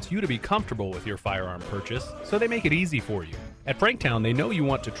Firearms wants you to be comfortable with your firearm purchase, so they make it easy for you. At Franktown, they know you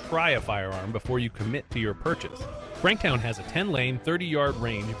want to try a firearm before you commit to your purchase. Franktown has a 10-lane, 30-yard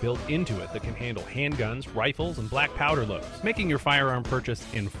range built into it that can handle handguns, rifles, and black powder loads, making your firearm purchase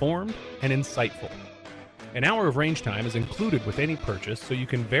informed and insightful. An hour of range time is included with any purchase so you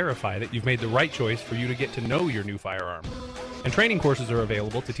can verify that you've made the right choice for you to get to know your new firearm. And training courses are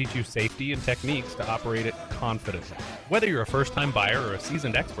available to teach you safety and techniques to operate it confidently. Whether you're a first-time buyer or a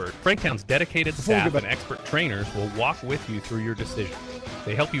seasoned expert, Franktown's dedicated staff and expert trainers will walk with you through your decision.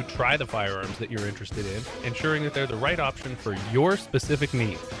 They help you try the firearms that you're interested in, ensuring that they're the right option for your specific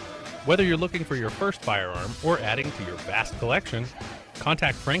needs. Whether you're looking for your first firearm or adding to your vast collection,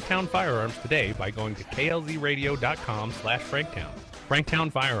 contact Franktown Firearms today by going to klzradio.com/Franktown.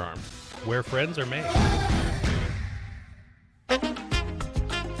 Franktown Firearms, where friends are made.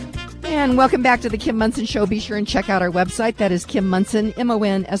 And welcome back to the Kim Munson Show. Be sure and check out our website. That is Kim Munson,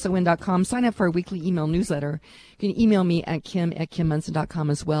 MONSON.com. Sign up for our weekly email newsletter. You can email me at kim@kimmunson.com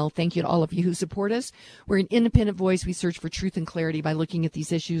as well. Thank you to all of you who support us. We're an independent voice. We search for truth and clarity by looking at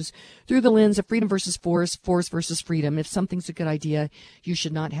these issues through the lens of freedom versus force, force versus freedom. If something's a good idea, you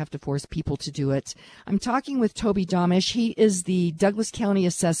should not have to force people to do it. I'm talking with Toby Damisch. He is the Douglas County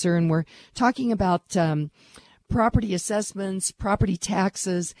Assessor, and we're talking about property assessments, property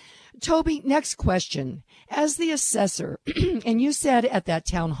taxes. Toby, next question. As the assessor, and you said at that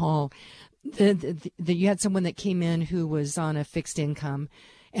town hall that you had someone that came in who was on a fixed income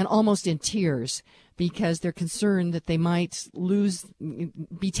and almost in tears because they're concerned that they might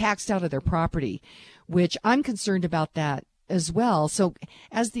be taxed out of their property, which I'm concerned about that as well. So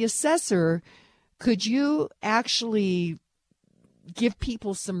as the assessor, could you actually give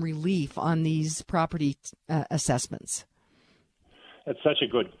people some relief on these property assessments? That's such a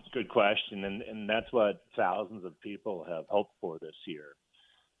good question, and that's what thousands of people have hoped for this year.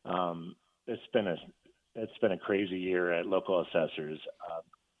 It's been a crazy year at local assessors.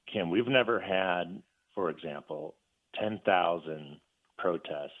 Kim, we've never had, for example, 10,000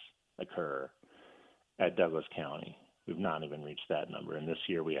 protests occur at Douglas County. We've not even reached that number, and this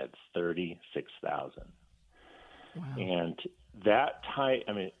year we had 36,000. Wow. And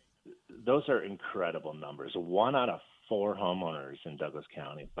those are incredible numbers. 1 out of 4 homeowners in Douglas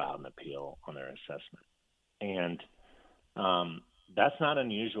County filed an appeal on their assessment. And that's not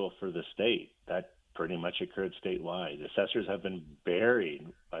unusual for the state. That pretty much occurred statewide. Assessors have been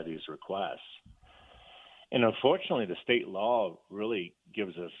buried by these requests. And unfortunately, the state law really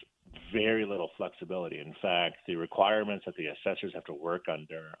gives us very little flexibility. In fact, the requirements that the assessors have to work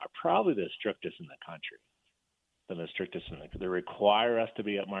under are probably the strictest in the country. They require us to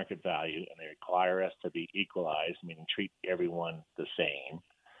be at market value, and they require us to be equalized, meaning treat everyone the same,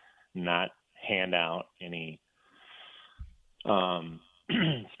 not hand out any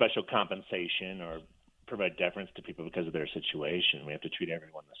special compensation or provide deference to people because of their situation. We have to treat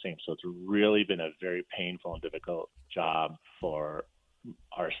everyone the same. So it's really been a very painful and difficult job for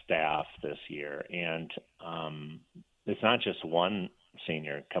our staff this year. And it's not just one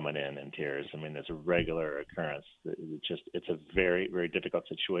senior coming in tears. I mean, it's a regular occurrence. It's a very, very difficult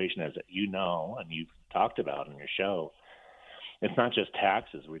situation, as you know, and you've talked about on your show. It's not just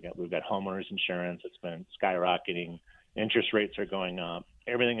taxes. We've got homeowners insurance. It's been skyrocketing. Interest rates are going up.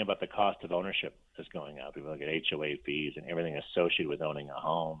 Everything about the cost of ownership is going up. We look at HOA fees and everything associated with owning a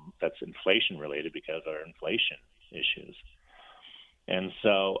home. That's inflation related because of our inflation issues. And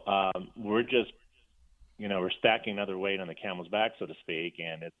so we're just, we're stacking another weight on the camel's back, so to speak,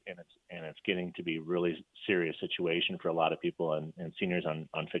 and it's getting to be a really serious situation for a lot of people, and seniors on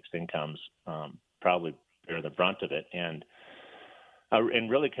fixed incomes probably bear the brunt of it, and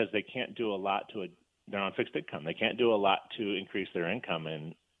really because they can't do a lot they're on fixed income. They can't do a lot to increase their income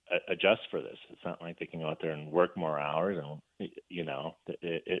and adjust for this. It's not like they can go out there and work more hours, and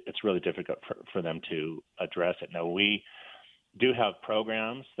it's really difficult for them to address it. Now, we do have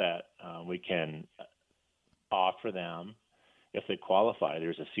programs that we can offer them if they qualify.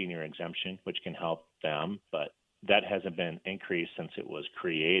 There's a senior exemption which can help them, but that hasn't been increased since it was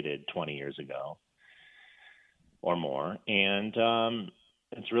created 20 years ago or more. And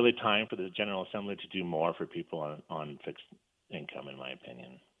it's really time for the General Assembly to do more for people on fixed income, in my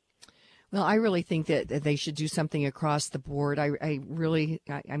opinion. Well, I really think that they should do something across the board. I like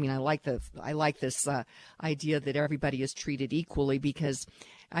this idea that everybody is treated equally, because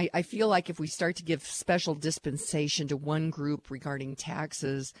I feel like if we start to give special dispensation to one group regarding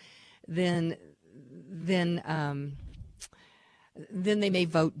taxes, then they may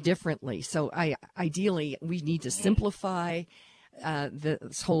vote differently. So ideally, we need to simplify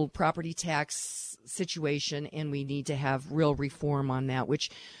this whole property tax situation, and we need to have real reform on that, which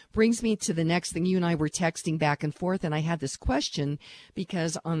brings me to the next thing. You and I were texting back and forth, and I had this question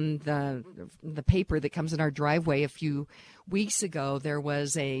because on the paper that comes in our driveway a few weeks ago, there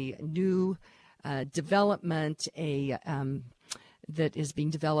was a new development that is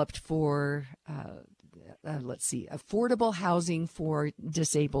being developed for affordable housing for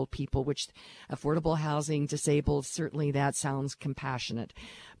disabled people, which affordable housing, disabled, certainly that sounds compassionate.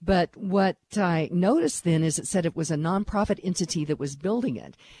 But what I noticed then is it said it was a nonprofit entity that was building it.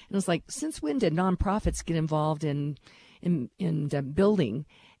 And I was like, since when did nonprofits get involved in building.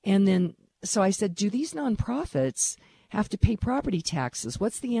 And then, so I said, do these nonprofits have to pay property taxes?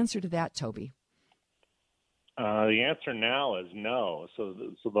 What's the answer to that, Toby? The answer now is no. So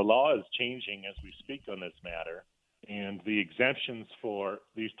the law is changing as we speak on this matter, and the exemptions for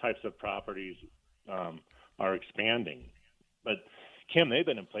these types of properties are expanding. But, Kim, they've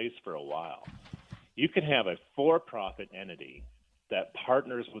been in place for a while. You can have a for-profit entity that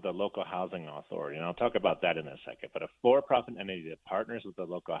partners with a local housing authority, and I'll talk about that in a second, but a for-profit entity that partners with the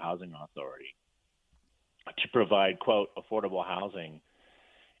local housing authority to provide, quote, affordable housing.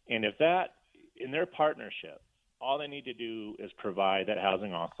 And if that, in their partnership, all they need to do is provide that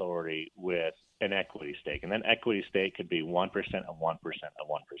housing authority with an equity stake. And that equity stake could be 1% of 1% of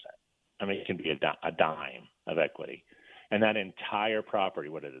 1%. I mean, it can be a dime of equity. And that entire property,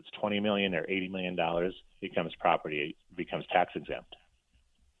 whether it's $20 million or $80 million, becomes tax exempt.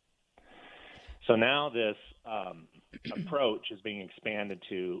 So now this approach is being expanded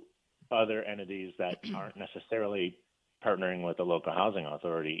to other entities that aren't necessarily partnering with the local housing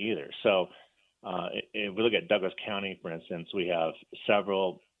authority either. So if we look at Douglas County, for instance, we have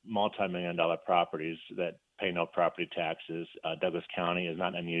several multi-million-dollar properties that pay no property taxes. Douglas County is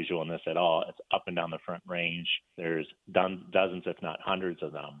not unusual in this at all. It's up and down the Front Range. There's dozens, if not hundreds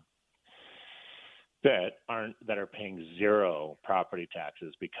of them that are paying zero property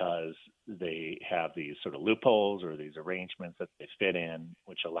taxes because they have these sort of loopholes or these arrangements that they fit in,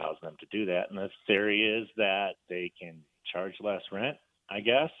 which allows them to do that. And the theory is that they can charge less rent, I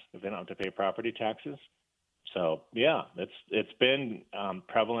guess, if they don't have to pay property taxes. So, yeah, it's been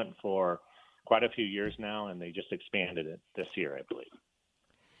prevalent for quite a few years now, and they just expanded it this year, I believe.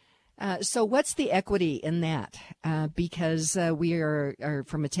 So what's the equity in that? Because we are,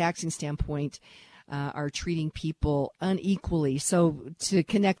 from a taxing standpoint, are treating people unequally. So to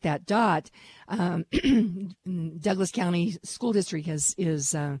connect that dot, Douglas County School District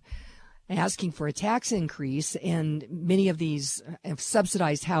is asking for a tax increase, and many of these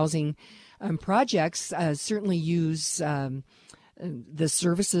subsidized housing projects certainly use the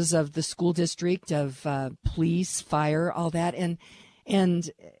services of the school district, of police, fire, all that,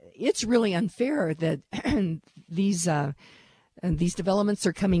 and it's really unfair that these developments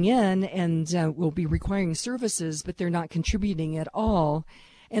are coming in and will be requiring services, but they're not contributing at all,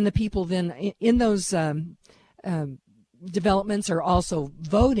 and the people then in those developments are also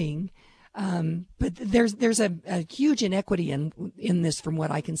voting. But there's a huge inequity in this, from what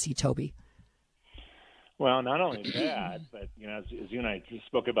I can see, Toby. Well, not only that, but as you and I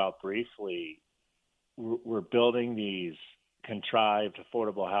spoke about briefly, we're building these contrived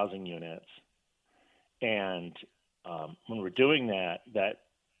affordable housing units, and when we're doing that, that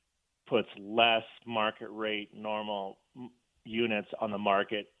puts less market rate normal units on the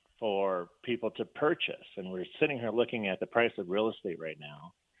market for people to purchase. And we're sitting here looking at the price of real estate right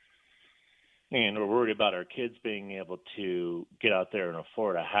now, and we're worried about our kids being able to get out there and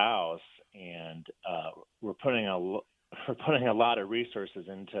afford a house. And we're putting a lot of resources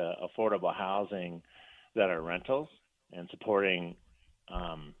into affordable housing that are rentals and supporting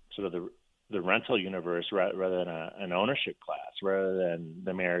sort of the rental universe rather than an ownership class, rather than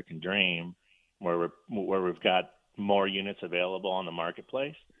the American dream, where we've got more units available on the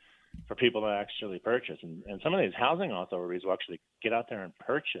marketplace for people to actually purchase. And some of these housing authorities will actually get out there and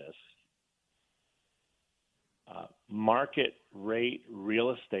purchase market rate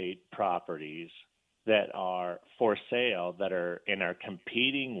real estate properties that are for sale that are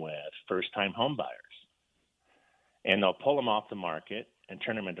competing with first-time home buyers. And they'll pull them off the market and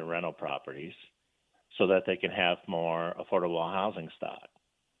turn them into rental properties so that they can have more affordable housing stock.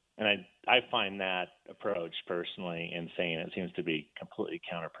 And I find that approach personally insane. It seems to be completely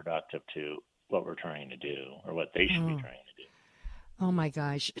counterproductive to what we're trying to do, or what they should be trying to do. Oh, my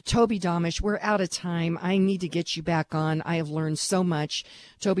gosh. Toby Damisch, we're out of time. I need to get you back on. I have learned so much.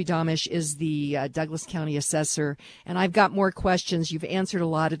 Toby Damisch is the Douglas County Assessor, and I've got more questions. You've answered a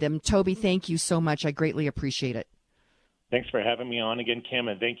lot of them. Toby, thank you so much. I greatly appreciate it. Thanks for having me on again, Kim,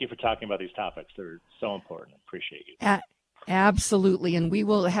 and thank you for talking about these topics. They're so important. I appreciate you. Absolutely, and we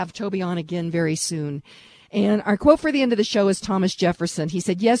will have Toby on again very soon. And our quote for the end of the show is Thomas Jefferson. He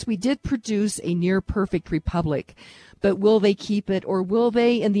said, "Yes, we did produce a near-perfect republic, but will they keep it, or will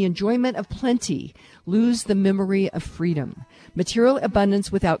they, in the enjoyment of plenty, lose the memory of freedom? Material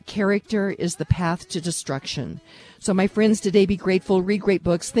abundance without character is the path to destruction." So, my friends, today be grateful, read great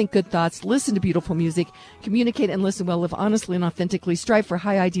books, think good thoughts, listen to beautiful music, communicate and listen well, live honestly and authentically, strive for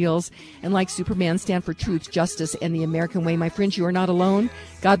high ideals, and like Superman, stand for truth, justice, and the American way. My friends, you are not alone.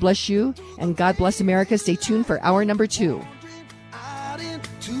 God bless you, and God bless America. Stay tuned for hour number 2. Out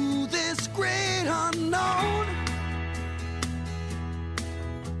into this great unknown,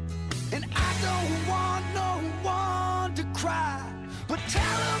 cry, but tell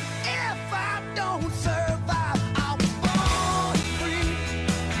them if I don't survive, I was born free.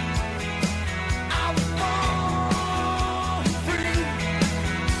 I was born free.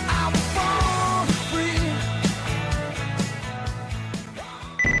 I was born free.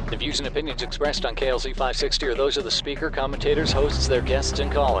 The views and opinions expressed on KLZ 560 are those of the speaker, commentators, hosts, their guests,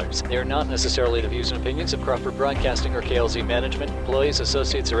 and callers. They are not necessarily the views and opinions of Crawford Broadcasting or KLZ management, employees,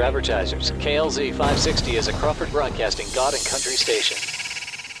 associates, or advertisers. KLZ 560 is a Crawford Broadcasting God and Country station.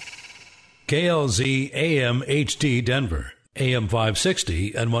 KLZ AM HD Denver, AM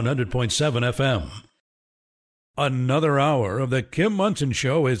 560 and 100.7 FM. Another hour of the Kim Munson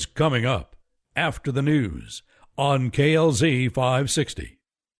Show is coming up after the news on KLZ 560.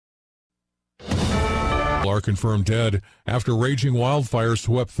 Are confirmed dead after raging wildfires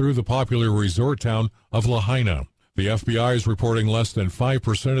swept through the popular resort town of Lahaina. The FBI is reporting less than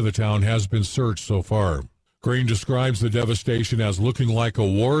 5% of the town has been searched so far. Green describes the devastation as looking like a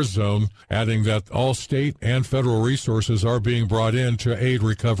war zone, adding that all state and federal resources are being brought in to aid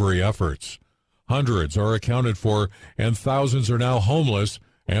recovery efforts. Hundreds are accounted for, and thousands are now homeless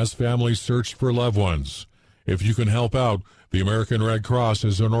as families search for loved ones. If you can help out, the American Red Cross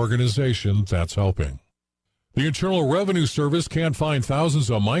is an organization that's helping. The Internal Revenue Service can't find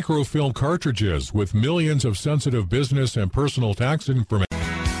thousands of microfilm cartridges with millions of sensitive business and personal tax information.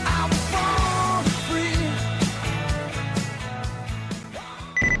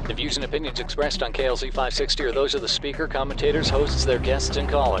 The views and opinions expressed on KLZ 560 are those of the speaker, commentators, hosts, their guests, and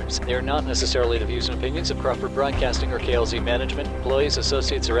callers. They are not necessarily the views and opinions of Crawford Broadcasting or KLZ management, employees,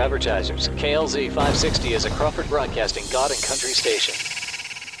 associates, or advertisers. KLZ 560 is a Crawford Broadcasting God and Country station.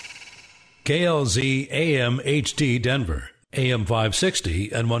 KLZ AM HD Denver, AM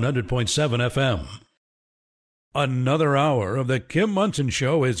 560 and 100.7 FM. Another hour of the Kim Munson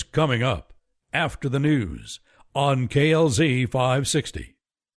Show is coming up after the news on KLZ 560.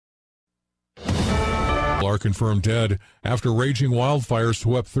 Are confirmed dead after raging wildfires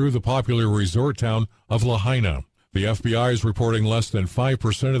swept through the popular resort town of Lahaina. The FBI is reporting less than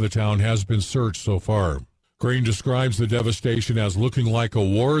 5% of the town has been searched so far. Green describes the devastation as looking like a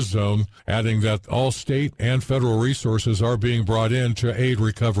war zone, adding that all state and federal resources are being brought in to aid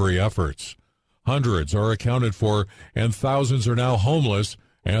recovery efforts. Hundreds are accounted for, and thousands are now homeless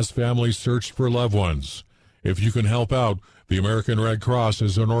as families search for loved ones. If you can help out, the American Red Cross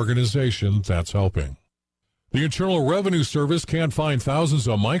is an organization that's helping. The Internal Revenue Service can't find thousands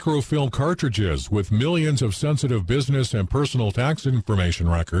of microfilm cartridges with millions of sensitive business and personal tax information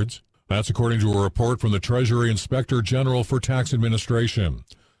records. That's according to a report from the Treasury Inspector General for Tax Administration.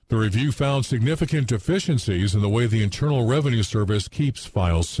 The review found significant deficiencies in the way the Internal Revenue Service keeps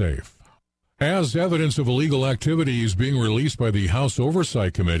files safe. As evidence of illegal activity is being released by the House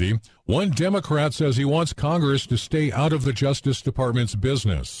Oversight Committee, one Democrat says he wants Congress to stay out of the Justice Department's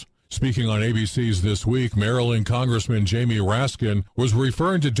business. Speaking on ABC's This Week, Maryland Congressman Jamie Raskin was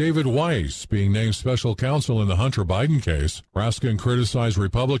referring to David Weiss being named special counsel in the Hunter Biden case. Raskin criticized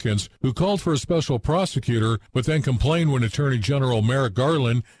Republicans who called for a special prosecutor, but then complained when Attorney General Merrick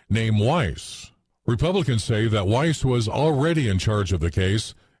Garland named Weiss. Republicans say that Weiss was already in charge of the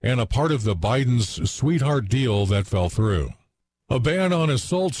case and a part of the Biden's sweetheart deal that fell through. A ban on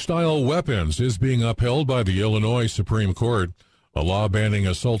assault-style weapons is being upheld by the Illinois Supreme Court. A law banning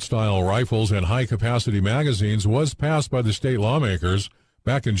assault-style rifles and high-capacity magazines was passed by the state lawmakers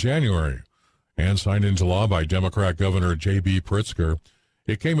back in January and signed into law by Democrat Governor J.B. Pritzker.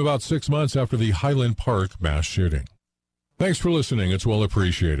 It came about 6 months after the Highland Park mass shooting. Thanks for listening. It's well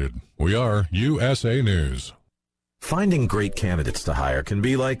appreciated. We are USA News. Finding great candidates to hire can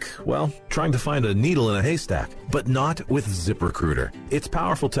be like, well, trying to find a needle in a haystack, but not with ZipRecruiter. Its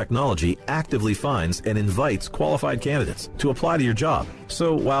powerful technology actively finds and invites qualified candidates to apply to your job.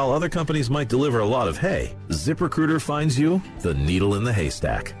 So while other companies might deliver a lot of hay, ZipRecruiter finds you the needle in the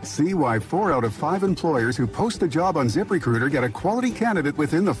haystack. See why 4 out of 5 employers who post a job on ZipRecruiter get a quality candidate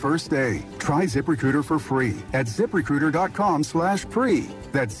within the first day. Try ZipRecruiter for free at ZipRecruiter.com/free.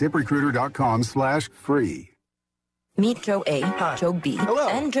 That's ZipRecruiter.com/free. Meet Joe A, Joe B,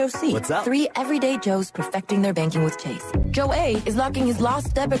 and Joe C. What's up? 3 everyday Joes perfecting their banking with Chase. Joe A is locking his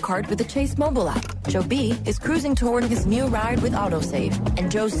lost debit card with the Chase mobile app. Joe B is cruising toward his new ride with AutoSave. And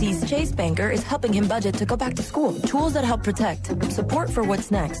Joe C's Chase banker is helping him budget to go back to school. Tools that help protect. Support for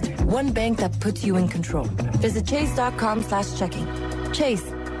what's next. One bank that puts you in control. Visit chase.com/checking. Chase.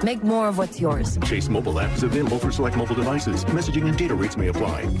 Make more of what's yours. Chase mobile app is available for select mobile devices. Messaging and data rates may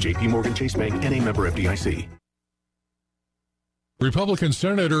apply. JP Morgan Chase Bank, N.A. member FDIC. Republican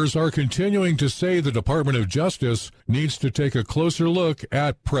senators are continuing to say the Department of Justice needs to take a closer look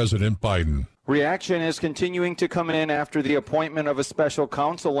at President Biden. Reaction is continuing to come in after the appointment of a special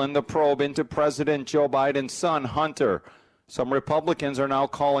counsel in the probe into President Joe Biden's son, Hunter. Some Republicans are now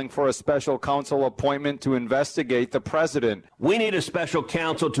calling for a special counsel appointment to investigate the president. We need a special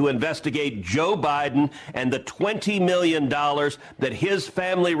counsel to investigate Joe Biden and the $20 million that his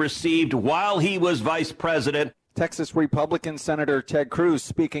family received while he was vice president. Texas Republican Senator Ted Cruz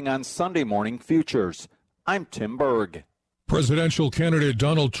speaking on Sunday Morning Futures. I'm Tim Berg. Presidential candidate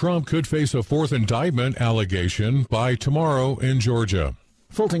Donald Trump could face a fourth indictment allegation by tomorrow in Georgia.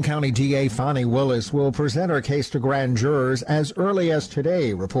 Fulton County DA Fonnie Willis will present her case to grand jurors as early as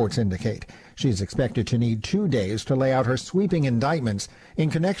today, reports indicate. She's expected to need 2 days to lay out her sweeping indictments in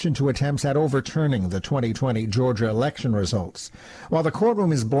connection to attempts at overturning the 2020 Georgia election results. While the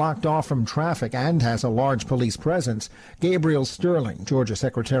courtroom is blocked off from traffic and has a large police presence, Gabriel Sterling, Georgia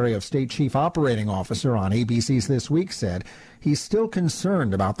Secretary of State Chief Operating Officer on ABC's This Week, said he's still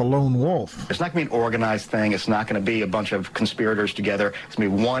concerned about the lone wolf. It's not going to be an organized thing. It's not going to be a bunch of conspirators together. It's going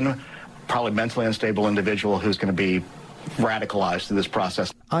to be one probably mentally unstable individual who's going to be radicalized through this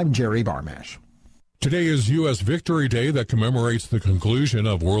process. I'm Jerry Barmash. Today is U.S. Victory Day that commemorates the conclusion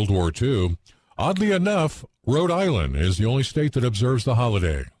of World War II. Oddly enough, Rhode Island is the only state that observes the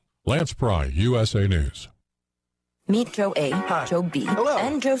holiday. Lance Pry, USA News. Meet Joe A, Joe B,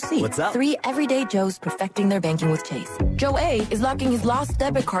 and Joe C. What's up? 3 everyday Joes perfecting their banking with Chase. Joe A is locking his lost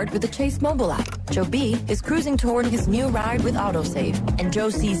debit card with the Chase mobile app. Joe B is cruising toward his new ride with autosave. And Joe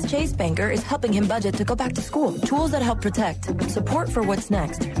C's Chase banker is helping him budget to go back to school. Tools that help protect. Support for what's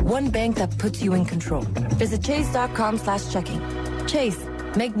next. One bank that puts you in control. Visit chase.com/checking. Chase.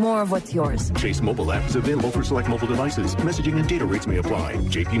 Make more of what's yours. Chase mobile app is available for select mobile devices. Messaging and data rates may apply.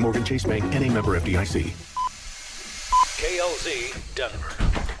 J.P. Morgan Chase Bank, N.A. member FDIC. KLZ Denver.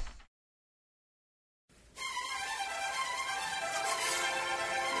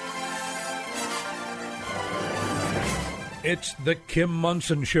 It's the Kim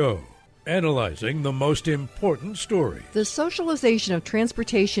Munson Show, analyzing the most important story. The socialization of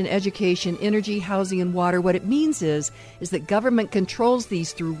transportation, education, energy, housing, and water, what it means is that government controls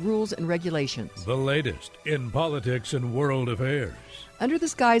these through rules and regulations. The latest in politics and world affairs. Under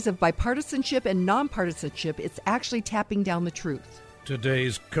the guise of bipartisanship and nonpartisanship, it's actually tapping down the truth.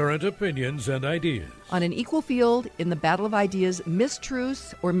 Today's current opinions and ideas. On an equal field, in the battle of ideas,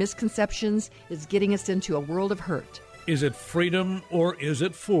 mistruths or misconceptions is getting us into a world of hurt. Is it freedom or is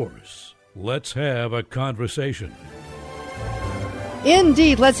it force? Let's have a conversation.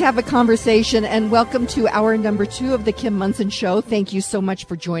 Indeed, let's have a conversation, and welcome to hour number 2 of the Kim Munson Show. Thank you so much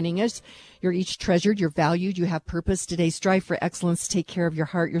for joining us. You're each treasured, you're valued, you have purpose. Today, strive for excellence. Take care of your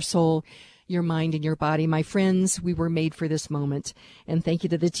heart, your soul, your mind, and your body. My friends, we were made for this moment. And thank you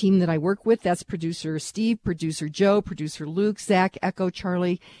to the team that I work with. That's producer Steve, producer Joe, producer Luke, Zach, Echo,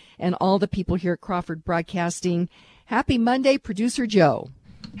 Charlie, and all the people here at Crawford Broadcasting. Happy Monday, producer Joe.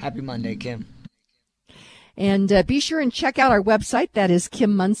 Happy Monday, Kim. And be sure and check out our website. That is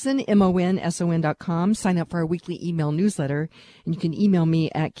Kim Munson, MONSON.com. Sign up for our weekly email newsletter. And you can email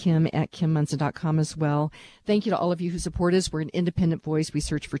me at kim@kimmunson.com as well. Thank you to all of you who support us. We're an independent voice. We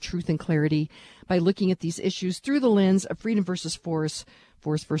search for truth and clarity by looking at these issues through the lens of freedom versus force,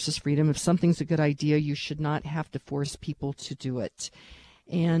 force versus freedom. If something's a good idea, you should not have to force people to do it.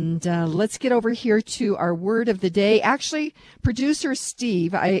 And let's get over here to our word of the day. Actually, producer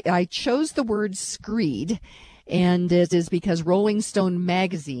Steve, I chose the word screed, and it is because Rolling Stone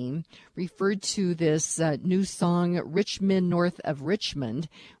magazine referred to this new song, Richmond North of Richmond,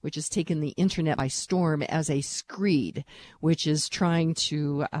 which has taken the internet by storm, as a screed, which is trying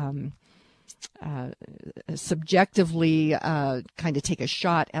to subjectively kind of take a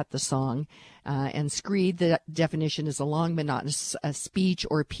shot at the song. And screed, the definition is a long, monotonous speech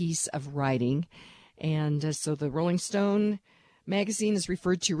or piece of writing. And so the Rolling Stone magazine has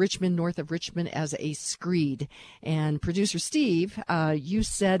referred to Richmond North of Richmond as a screed. And producer Steve, you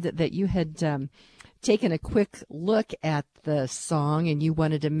said that you had taken a quick look at the song and you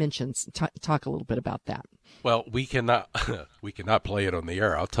wanted to mention, talk a little bit about that. Well, we cannot play it on the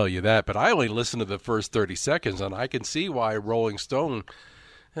air, I'll tell you that. But I only listened to the first 30 seconds, and I can see why Rolling Stone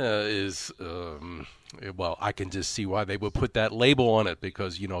I can just see why they would put that label on it,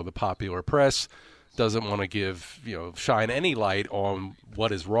 because, the popular press doesn't want to give, shine any light on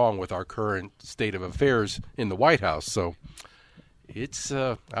what is wrong with our current state of affairs in the White House. So it's,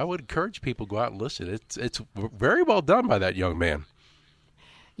 I would encourage people to go out and listen. It's very well done by that young man.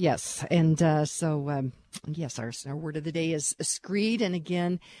 Yes. And yes, our word of the day is screed. And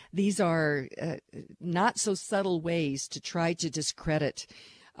again, these are not so subtle ways to try to discredit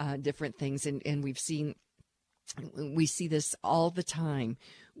different things. And we've seen we see this all the time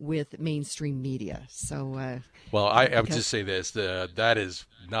with mainstream media. So, well, I would just say this: that is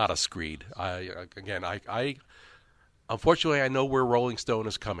not a screed. I unfortunately I know where Rolling Stone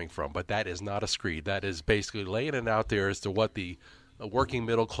is coming from, but that is not a screed. That is basically laying it out there as to what the working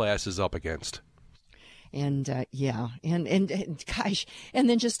middle class is up against. And and gosh, and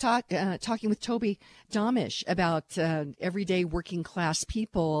then just talking with Toby Damisch about everyday working class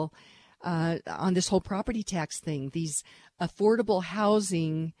people on this whole property tax thing, these affordable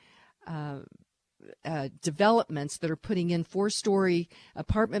housing developments that are putting in 4-story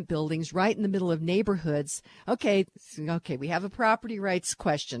apartment buildings right in the middle of neighborhoods. Okay, we have a property rights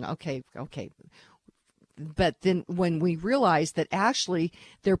question. Okay. But then when we realize that actually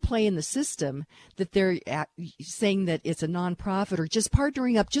they're playing the system, that they're saying that it's a nonprofit or just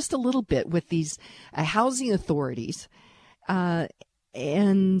partnering up just a little bit with these housing authorities,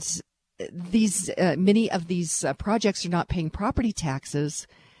 and these many of these projects are not paying property taxes.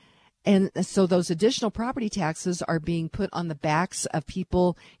 And so those additional property taxes are being put on the backs of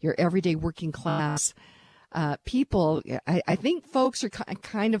people, your everyday working class people. I think folks are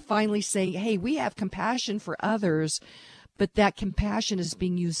kind of finally saying, hey, we have compassion for others, but that compassion is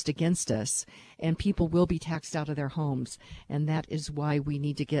being used against us, and people will be taxed out of their homes. And that is why we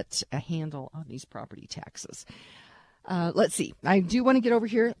need to get a handle on these property taxes. Let's see. I do want to get over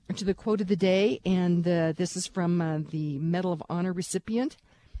here to the quote of the day, and this is from the Medal of Honor recipient.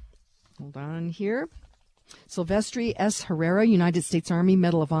 Hold on here. Silvestre S. Herrera, United States Army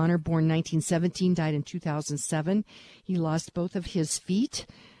Medal of Honor, born 1917, died in 2007. He lost both of his feet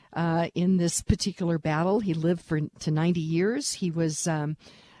in this particular battle. He lived to 90 years. He was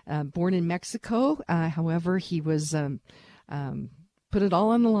born in Mexico. However, he was put it all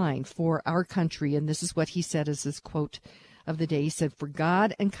on the line for our country. And this is what he said as his quote of the day. He said, "For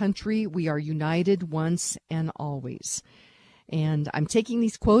God and country, we are united once and always." And I'm taking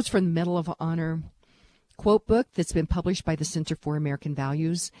these quotes from the Medal of Honor quote book that's been published by the Center for American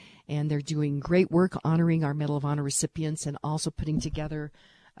Values, and they're doing great work honoring our Medal of Honor recipients and also putting together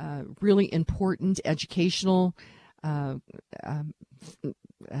really important educational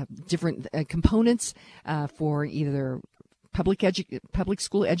different components for either public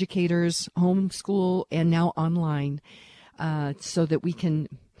school educators, homeschool, and now online, so that we can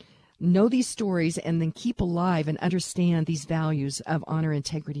know these stories and then keep alive and understand these values of honor,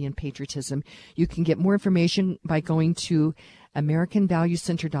 integrity, and patriotism. You can get more information by going to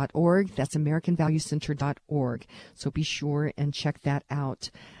AmericanValueCenter.org. That's AmericanValueCenter.org. So be sure and check that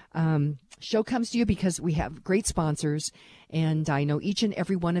out. Show comes to you because we have great sponsors, and I know each and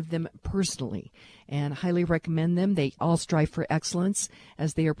every one of them personally and highly recommend them. They all strive for excellence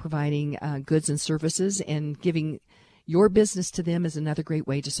as they are providing goods and services, and giving your business to them is another great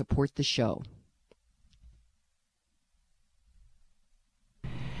way to support the show.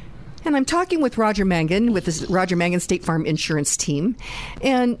 And I'm talking with Roger Mangan with the Roger Mangan State Farm Insurance Team.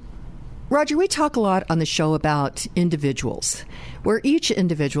 And Roger, we talk a lot on the show about individuals. We're each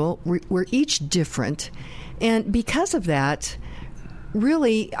different. And because of that,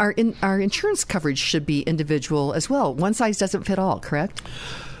 really our insurance coverage should be individual as well. One size doesn't fit all, correct?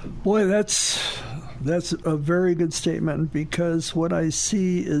 Boy, that's a very good statement, because what I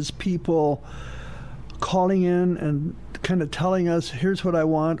see is people calling in and kind of telling us, here's what I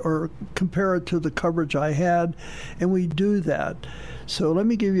want, or compare it to the coverage I had, and we do that. So let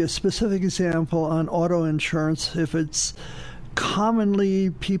me give you a specific example on auto insurance. If it's commonly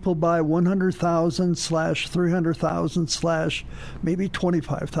people buy 100,000 / 300,000 / maybe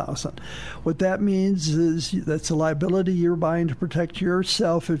 25,000. What that means is that's a liability you're buying to protect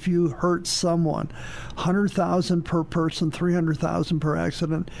yourself if you hurt someone. 100,000 per person, 300,000 per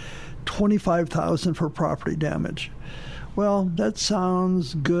accident, 25,000 for property damage. Well, that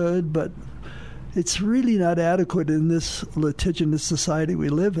sounds good, but it's really not adequate in this litigious society we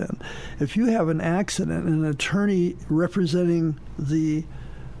live in. If you have an accident and an attorney representing the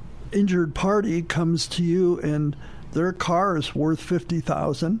injured party comes to you and their car is worth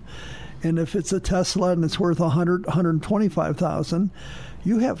 $50,000, and if it's a Tesla and it's worth $125,000,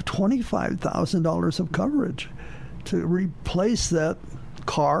 you have $25,000 of coverage to replace that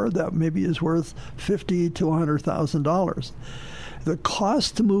car that maybe is worth $50,000 to $100,000. The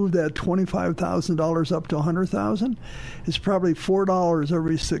cost to move that $25,000 up to $100,000 is probably $4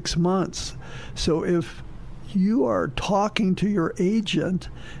 every 6 months. So if you are talking to your agent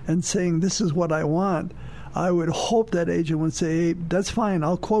and saying, this is what I want, I would hope that agent would say, hey, that's fine,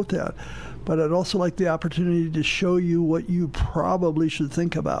 I'll quote that. But I'd also like the opportunity to show you what you probably should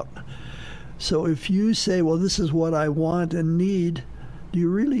think about. So if you say, well, this is what I want and need, do you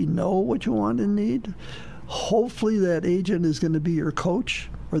really know what you want and need? Hopefully that agent is going to be your coach,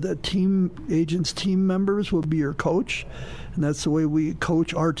 or that agent's team members will be your coach. And that's the way we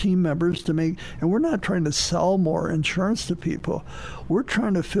coach our team members to make, and we're not trying to sell more insurance to people. We're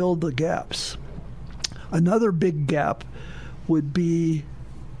trying to fill the gaps. Another big gap would be,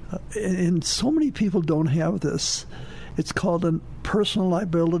 and so many people don't have this, it's called a personal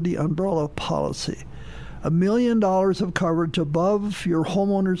liability umbrella policy. $1 million of coverage above your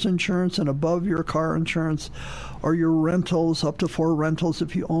homeowner's insurance and above your car insurance, or your rentals, up to 4 rentals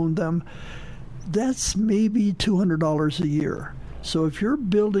if you own them. That's maybe $200 a year. So if you're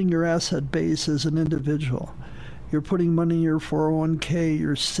building your asset base as an individual, you're putting money in your 401k,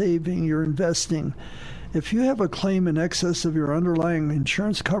 you're saving, you're investing. If you have a claim in excess of your underlying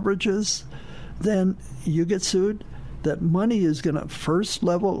insurance coverages, then you get sued. That money is going to, first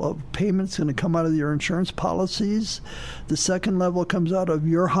level of payments going to come out of your insurance policies. The second level comes out of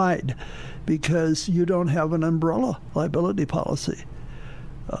your hide because you don't have an umbrella liability policy.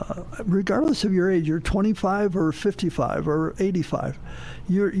 Regardless of your age, you're 25 or 55 or 85.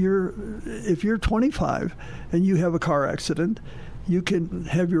 If you're 25 and you have a car accident, you can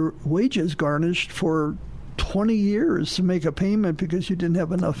have your wages garnished for 20 years to make a payment because you didn't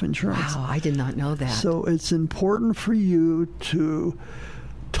have enough insurance. Wow, I did not know that. So it's important for you to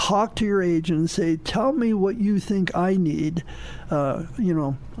talk to your agent and say, tell me what you think I need.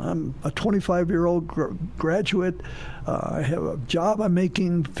 I'm a 25-year-old graduate. I have a job. I'm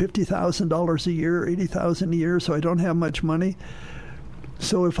making $50,000 a year, $80,000 a year, so I don't have much money.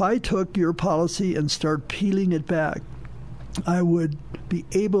 So if I took your policy and start peeling it back, I would be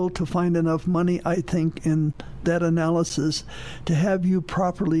able to find enough money, I think, in that analysis to have you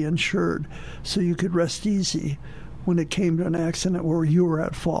properly insured so you could rest easy when it came to an accident where you were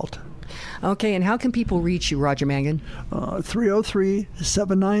at fault. Okay, and how can people reach you, Roger Mangan?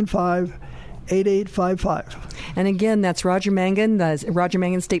 303-795-8855. And again, that's Roger Mangan, the Roger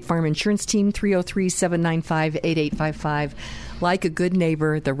Mangan State Farm Insurance Team, 303-795-8855. Like a good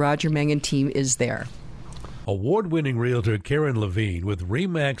neighbor, the Roger Mangan team is there. Award-winning realtor Karen Levine with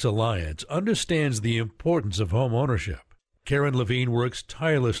RE/MAX Alliance understands the importance of home ownership. Karen Levine works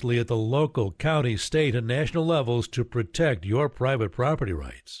tirelessly at the local, county, state, and national levels to protect your private property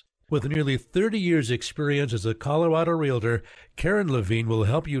rights. With nearly 30 years' experience as a Colorado realtor, Karen Levine will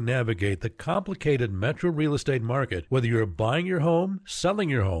help you navigate the complicated metro real estate market, whether you're buying your home, selling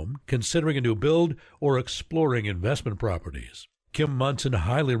your home, considering a new build, or exploring investment properties. Kim Munson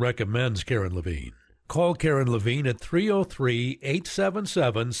highly recommends Karen Levine. Call Karen Levine at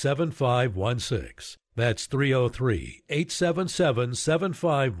 303-877-7516. That's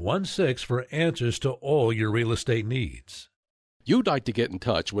 303-877-7516 for answers to all your real estate needs. You'd like to get in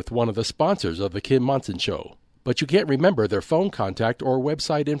touch with one of the sponsors of The Kim Munson Show, but you can't remember their phone contact or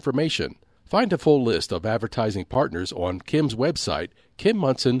website information. Find a full list of advertising partners on Kim's website,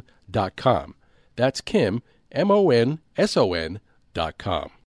 kimmunson.com. That's Kim, MONSON.com.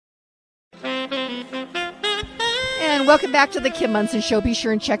 And welcome back to the Kim Munson Show. Be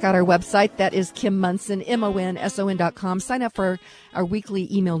sure and check out our website. That is Kim Munson, MONSON.com. Sign up for our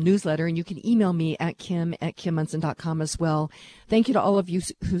weekly email newsletter, and you can email me at kim@kimmunson.com as well. Thank you to all of you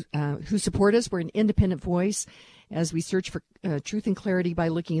who support us. We're an independent voice as we search for truth and clarity by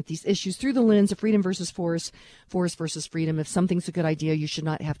looking at these issues through the lens of freedom versus force, force versus freedom. If something's a good idea, you should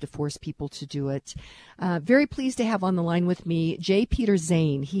not have to force people to do it. Very pleased to have on the line with me Peder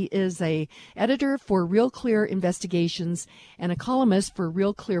Zane. He is a editor for Real Clear Investigations and a columnist for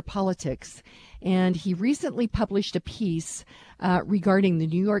Real Clear Politics. And he recently published a piece regarding the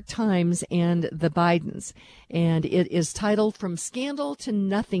New York Times and the Bidens. And it is titled From Scandal to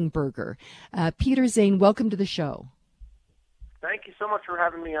Nothing Burger. Peder Zane, welcome to the show. Thank you so much for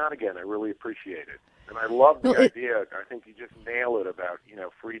having me on again. I really appreciate it. And I love the idea. I think you just nail it about,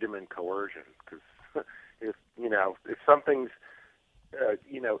 freedom and coercion. Because if something's,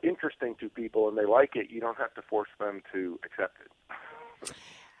 interesting to people and they like it, you don't have to force them to accept it.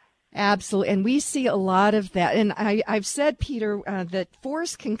 Absolutely. And we see a lot of that. And I've said, Peder, that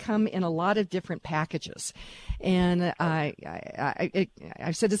force can come in a lot of different packages. And I've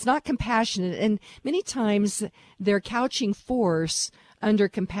said it's not compassionate. And many times they're couching force under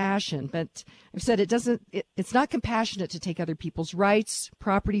compassion. But I've said it's not compassionate to take other people's rights,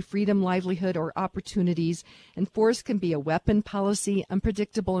 property, freedom, livelihood, or opportunities. And force can be a weapon, policy,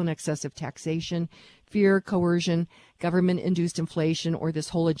 unpredictable and excessive taxation, fear, coercion, government-induced inflation, or this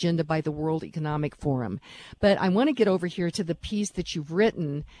whole agenda by the World Economic Forum. But I want to get over here to the piece that you've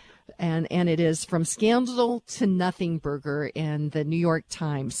written, and it is From Scandal to Nothing Burger in the New York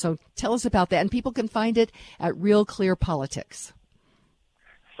Times. So tell us about that. And people can find it at Real Clear Politics.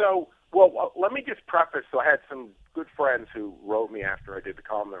 So Well, let me just preface. So I had some good friends who wrote me after I did the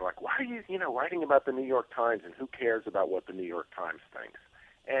column. They're like, "Why are you, writing about the New York Times, and who cares about what the New York Times thinks?"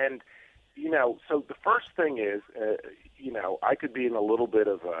 And so the first thing is, I could be in a little bit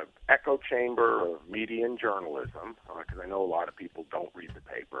of an echo chamber of media and journalism, because I know a lot of people don't read the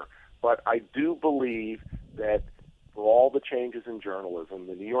paper. But I do believe that for all the changes in journalism,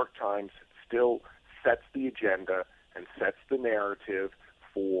 the New York Times still sets the agenda and sets the narrative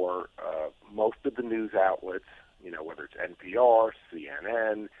for most of the news outlets, whether it's NPR,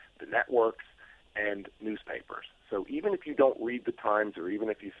 CNN, the networks, and newspapers. So even if you don't read the Times, or even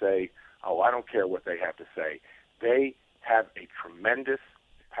if you say, "Oh, I don't care what they have to say," they have a tremendous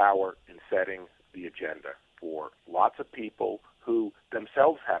power in setting the agenda for lots of people who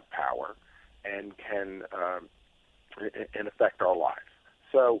themselves have power and can affect our lives.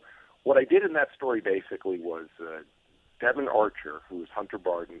 So what I did in that story basically was Devin Archer, who is Hunter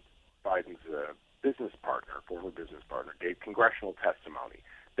Biden's business partner, former business partner, gave congressional testimony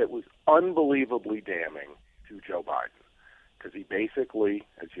that was unbelievably damning to Joe Biden, because he basically,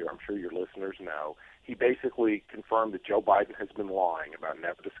 I'm sure your listeners know, he basically confirmed that Joe Biden has been lying about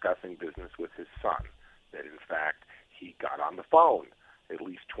never discussing business with his son, that in fact he got on the phone at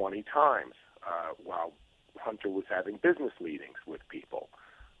least 20 times while Hunter was having business meetings with people.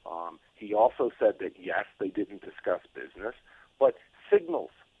 He also said that, yes, they didn't discuss business, but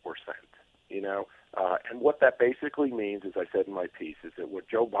signals were sent, and what that basically means, as I said in my piece, is that what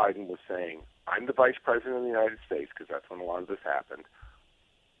Joe Biden was saying, I'm the vice president of the United States, because that's when a lot of this happened.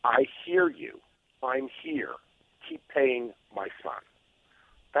 I hear you. I'm here. Keep paying my son.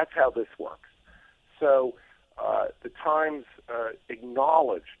 That's how this works. So the Times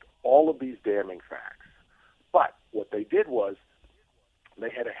acknowledged all of these damning facts. But what they did was they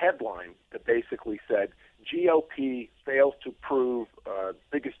had a headline that basically said, GOP fails to prove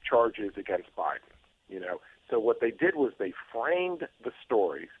biggest charges against Biden. So what they did was they framed the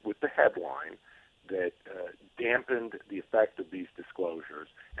stories with the headline that dampened the effect of these disclosures.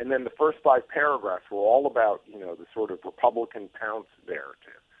 And then the first 5 paragraphs were all about, the sort of Republican pounce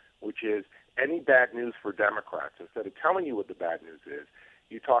narrative, which is any bad news for Democrats, instead of telling you what the bad news is,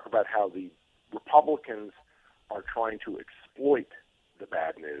 you talk about how the Republicans are trying to exploit the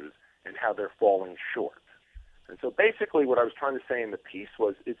bad news and how they're falling short. And so basically what I was trying to say in the piece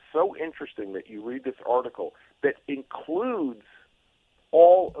was, it's so interesting that you read this article that includes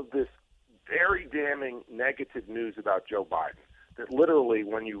all of this very damning negative news about Joe Biden, that literally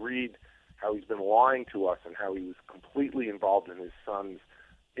when you read how he's been lying to us and how he was completely involved in his son's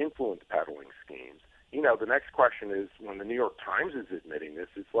influence peddling schemes, the next question is, when the New York Times is admitting this,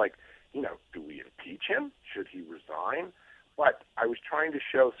 it's like, do we impeach him? Should he resign? But I was trying to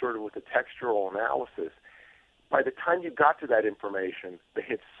show, sort of with a textual analysis, by the time you got to that information, they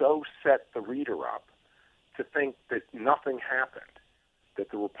had so set the reader up to think that nothing happened, that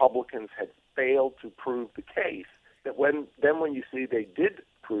the Republicans had failed to prove the case, that when you see they did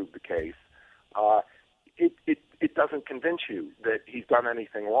prove the case, it doesn't convince you that he's done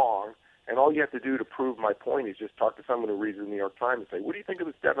anything wrong. And all you have to do to prove my point is just talk to someone who reads the New York Times and say, what do you think of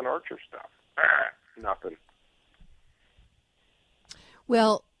this Devin Archer stuff? Nothing.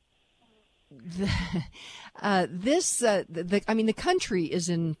 Well, the country is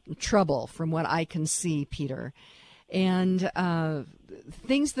in trouble from what I can see, Peter. And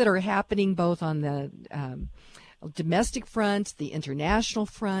things that are happening both on the domestic front, the international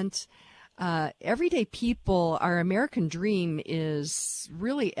front, everyday people, our American dream is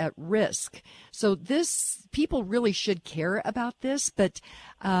really at risk. So people really should care about this. But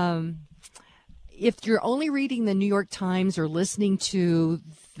if you're only reading the New York Times or listening to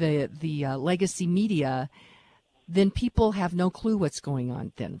the legacy media, then people have no clue what's going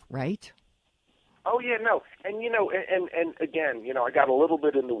on then, right? Oh, yeah, no. And, and again, I got a little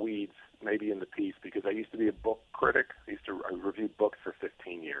bit in the weeds maybe in the piece because I used to be a book critic. I used to review books for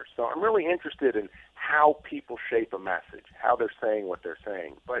 15 years. So I'm really interested in how people shape a message, how they're saying what they're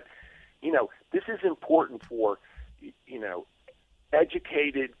saying. But, this is important for,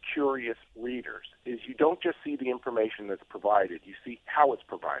 educated, curious readers, is you don't just see the information that's provided, you see how it's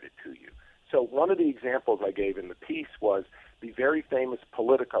provided to you. So one of the examples I gave in the piece was the very famous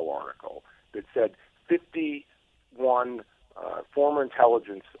Politico article that said 51 former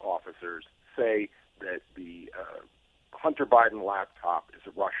intelligence officers say that the Hunter Biden laptop is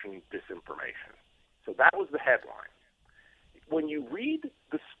a Russian disinformation. So that was the headline. When you read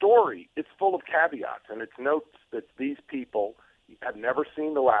the story, it's full of caveats, and it notes that these people have never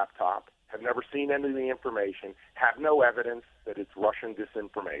seen the laptop, have never seen any of the information, have no evidence that it's Russian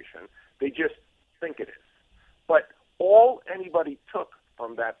disinformation. They just think it is. But all anybody took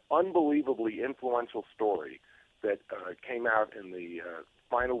from that unbelievably influential story that came out in the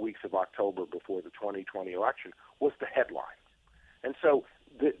final weeks of October before the 2020 election was the headline. And so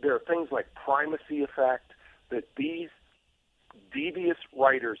there are things like primacy effect, that these devious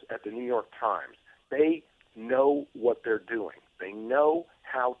writers at the New York Times, they know what they're doing. They know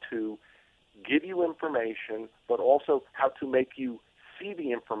how to give you information, but also how to make you see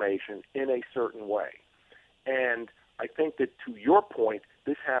the information in a certain way. And I think that, to your point,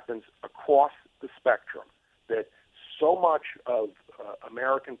 this happens across the spectrum, that so much of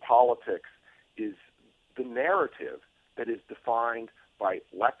American politics is the narrative that is defined by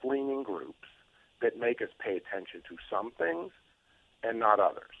left-leaning groups that make us pay attention to some things and not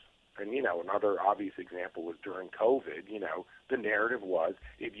others. And, another obvious example was during COVID, the narrative was,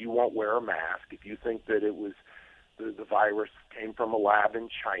 if you won't wear a mask, if you think that it was the virus came from a lab in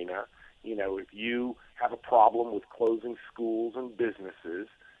China, if you have a problem with closing schools and businesses,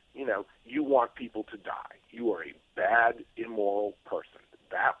 you want people to die. You are a bad, immoral person.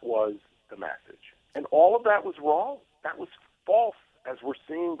 That was the message. And all of that was wrong. That was false, as we're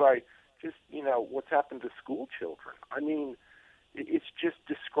seeing by just, what's happened to school children. I mean, it's just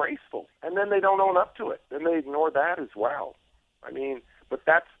disgraceful. And then they don't own up to it. Then they ignore that as well. I mean, but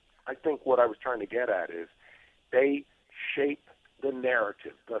that's, I think what I was trying to get at is they shape the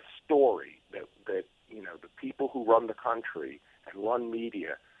narrative, the story that the people who run the country and run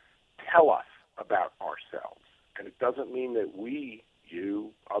media tell us about ourselves. And it doesn't mean that we,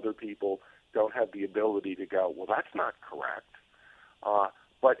 you, other people, don't have the ability to go, well, that's not correct.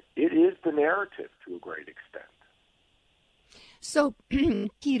 But it is the narrative to a great extent. So,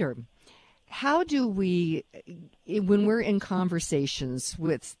 Peder, how do we, when we're in conversations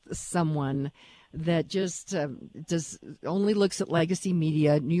with someone that just only looks at legacy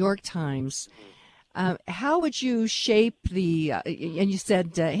media, New York Times, how would you shape and you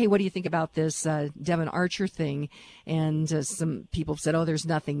said, hey, what do you think about this Devon Archer thing? And some people said, oh, there's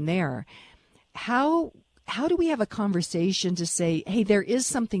nothing there. How do we have a conversation to say, hey, there is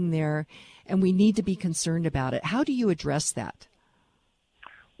something there and we need to be concerned about it? How do you address that?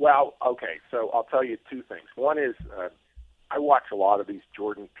 Well, okay, so I'll tell you two things. One is I watch a lot of these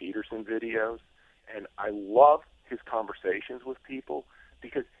Jordan Peterson videos, and I love his conversations with people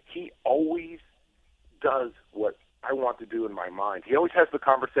because he always does what I want to do in my mind. He always has the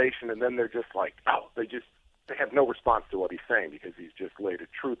conversation, and then they're just like, they have no response to what he's saying because he's just laid a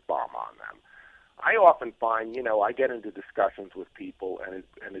truth bomb on them. I often find, I get into discussions with people, and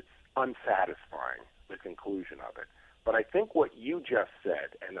it's unsatisfying, the conclusion of it. But I think what you just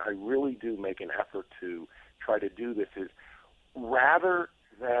said, and I really do make an effort to try to do this, is rather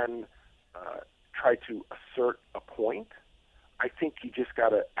than try to assert a point, I think you just got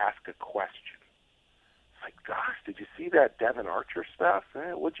to ask a question. It's like, gosh, did you see that Devon Archer stuff?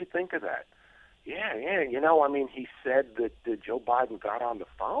 What'd you think of that? Yeah, he said that Joe Biden got on the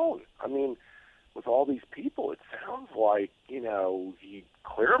phone. I mean, with all these people, it sounds like, he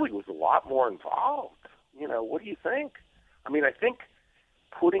clearly was a lot more involved. What do you think? I mean, I think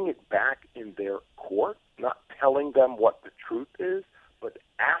putting it back in their court, not telling them what the truth is, but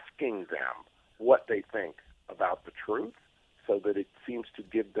asking them what they think about the truth so that it seems to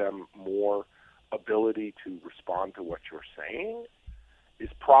give them more ability to respond to what you're saying is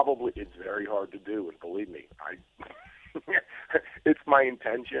it's very hard to do. And believe me, it's my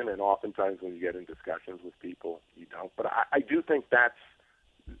intention, and oftentimes when you get in discussions with people, you don't. But I do think that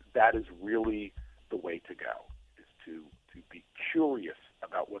is really the way to go, is to be curious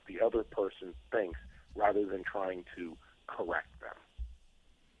about what the other person thinks rather than trying to correct them.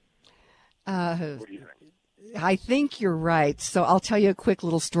 What do you think? I think you're right. So I'll tell you a quick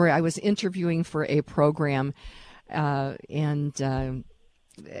little story. I was interviewing for a program, and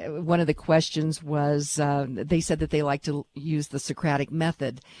one of the questions was they said that they like to use the Socratic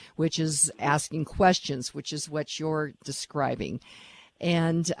method, which is asking questions, which is what you're describing.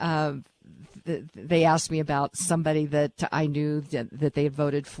 And they asked me about somebody that I knew that they had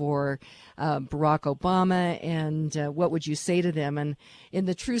voted for Barack Obama, and what would you say to them? And in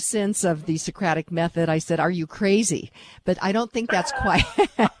the true sense of the Socratic method, I said, "Are you crazy?" But I don't think that's quite.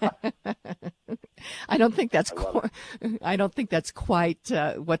 I don't think that's quite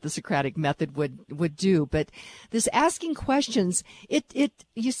what the Socratic method would do. But this asking questions,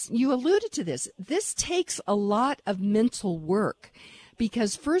 you alluded to this. This takes a lot of mental work.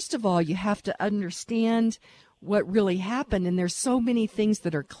 Because first of all, you have to understand what really happened, and there's so many things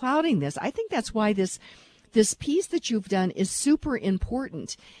that are clouding this. I think that's why this piece that you've done is super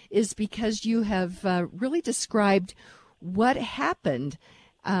important, is because you have really described what happened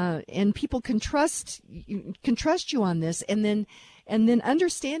and people can trust you on this, and then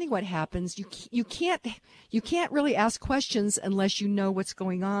understanding what happens, you can't really ask questions unless you know what's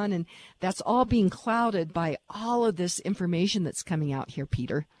going on, and that's all being clouded by all of this information that's coming out here,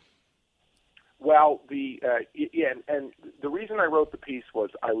 Peder. Well, and the reason I wrote the piece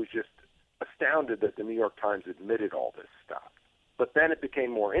was I was just astounded that the New York Times admitted all this stuff. But then it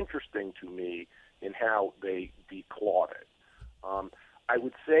became more interesting to me in how they declawed it. I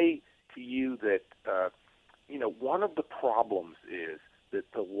would say to you that, one of the problems is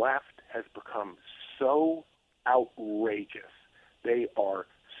that the left has become so outrageous. They are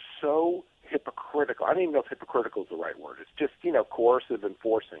so hypocritical. I don't even know if hypocritical is the right word. It's just, coercive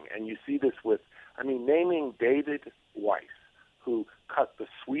enforcing. And you see this with, naming David Weiss, who cut the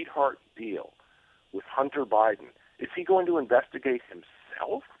sweetheart deal with Hunter Biden. Is he going to investigate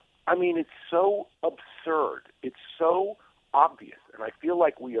himself? It's so absurd. It's so obvious. And I feel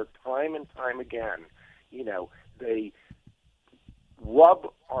like we are time and time again, they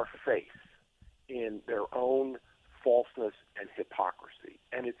rub our face in their own falseness and hypocrisy.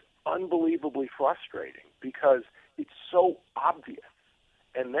 And it's unbelievably frustrating because it's so obvious.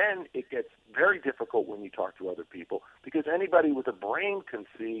 And then it gets very difficult when you talk to other people because anybody with a brain can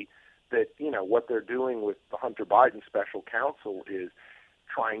see that, what they're doing with the Hunter Biden special counsel is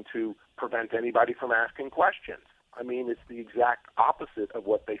trying to prevent anybody from asking questions. It's the exact opposite of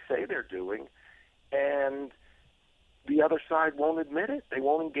what they say they're doing. And the other side won't admit it. They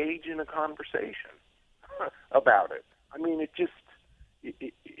won't engage in a conversation about it.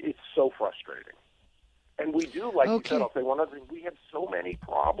 It's so frustrating. And we do, like you said, I'll say one other thing, we have so many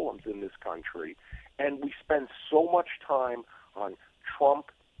problems in this country, and we spend so much time on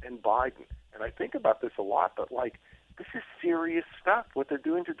Trump and Biden. And I think about this a lot, but, this is serious stuff. What they're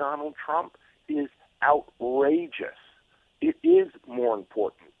doing to Donald Trump is outrageous. It is more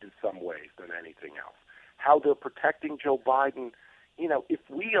important in some ways than anything else. How they're protecting Joe Biden, if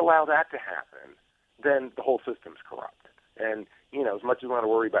we allow that to happen, then the whole system's corrupt. And, as much as we want to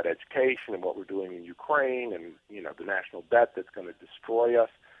worry about education and what we're doing in Ukraine and, the national debt that's going to destroy us,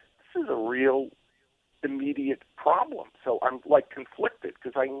 this is a real immediate problem. So I'm, conflicted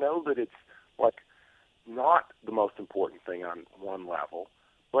because I know that it's, not the most important thing on one level,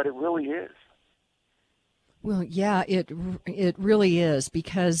 but it really is. Well, yeah, it really is,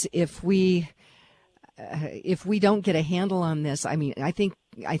 because if we don't get a handle on this, I think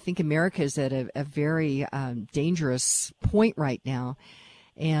America is at a very dangerous point right now,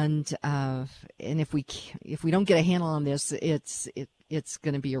 and if we don't get a handle on this, it's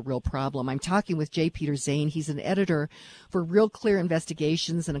going to be a real problem. I'm talking with J. Peder Zane. He's an editor for Real Clear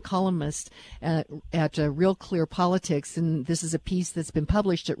Investigations and a columnist at Real Clear Politics. And this is a piece that's been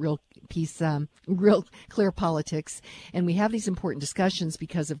published at Real Clear Politics. And we have these important discussions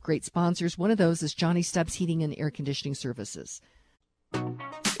because of great sponsors. One of those is Johnny Stubbs Heating and Air Conditioning Services.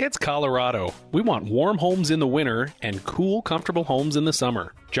 It's Colorado. We want warm homes in the winter and cool, comfortable homes in the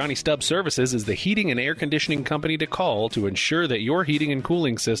summer. Johnny Stubbs Services is the heating and air conditioning company to call to ensure that your heating and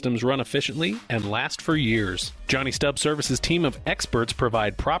cooling systems run efficiently and last for years. Johnny Stubbs Services' team of experts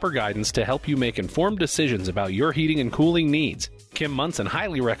provide proper guidance to help you make informed decisions about your heating and cooling needs. Kim Munson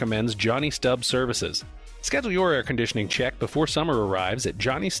highly recommends Johnny Stubbs Services. Schedule your air conditioning check before summer arrives at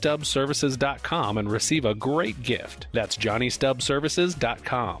JohnnyStubbsServices.com and receive a great gift. That's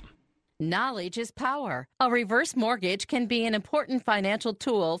JohnnyStubbsServices.com. Knowledge is power. A reverse mortgage can be an important financial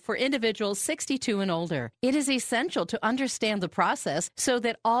tool for individuals 62 and older. It is essential to understand the process so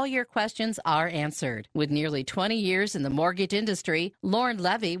that all your questions are answered. With nearly 20 years in the mortgage industry, Lauren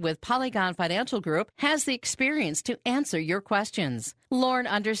Levy with Polygon Financial Group has the experience to answer your questions. Lauren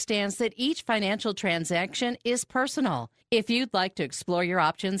understands that each financial transaction is personal. If you'd like to explore your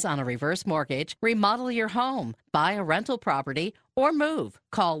options on a reverse mortgage, remodel your home, buy a rental property, or move,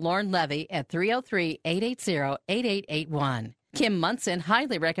 call Lauren Levy at 303-880-8881. Kim Munson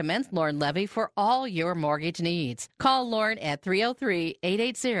highly recommends Lauren Levy for all your mortgage needs. Call Lauren at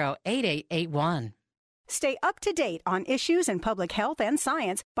 303-880-8881. Stay up to date on issues in public health and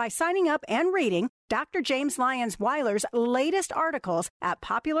science by signing up and reading Dr. James Lyons Weiler's latest articles at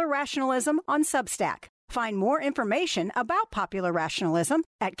Popular Rationalism on Substack. Find more information about popular rationalism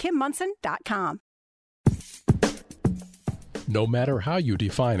at kimmunson.com. No matter how you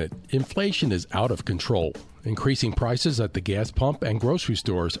define it, inflation is out of control. Increasing prices at the gas pump and grocery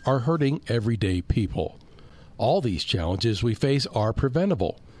stores are hurting everyday people. All these challenges we face are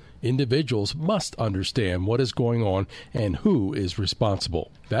preventable. Individuals must understand what is going on and who is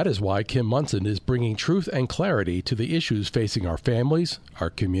responsible. That is why Kim Monson is bringing truth and clarity to the issues facing our families,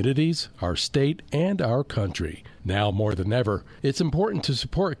 our communities, our state, and our country. Now more than ever, it's important to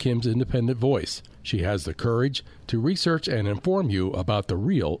support Kim's independent voice. She has the courage to research and inform you about the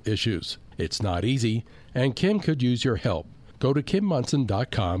real issues. It's not easy, and Kim could use your help. Go to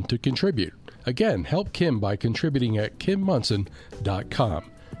KimMonson.com to contribute. Again, help Kim by contributing at KimMonson.com.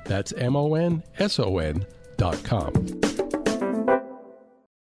 That's MONSON.com.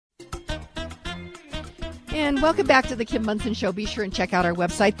 And welcome back to the Kim Monson Show. Be sure and check out our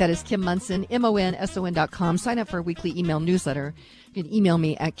website. That is Kim Monson, MONSON.com. Sign up for our weekly email newsletter. You can email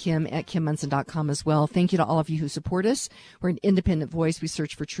me at Kim@KimMonson.com as well. Thank you to all of you who support us. We're an independent voice. We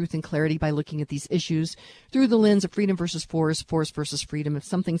search for truth and clarity by looking at these issues through the lens of freedom versus force, force versus freedom. If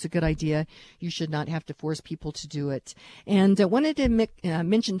something's a good idea, you should not have to force people to do it. And I wanted to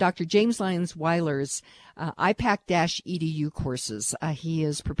mention Dr. James Lyons Weiler's IPAC-EDU courses. He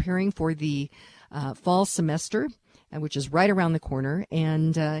is preparing for the fall semester, which is right around the corner,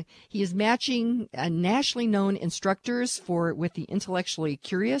 and he is matching nationally known instructors with the intellectually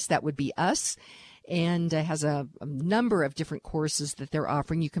curious. That would be us, and has a number of different courses that they're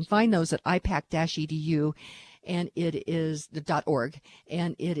offering. You can find those at IPAC-EDU, and it is .org,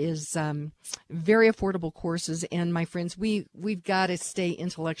 and it is very affordable courses. And my friends, we've got to stay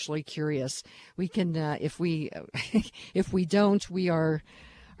intellectually curious. We can if we don't, we are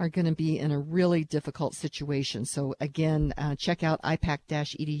going to be in a really difficult situation. So again, check out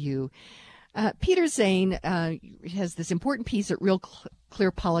IPAC-EDU. Peder Zane has this important piece at Real Clear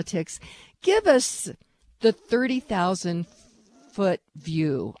Politics. Give us the 30,000-foot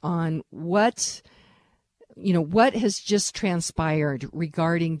view on what has just transpired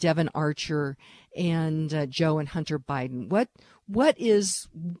regarding Devon Archer and Joe and Hunter Biden. What is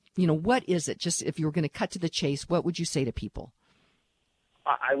it? Just if you were going to cut to the chase, what would you say to people?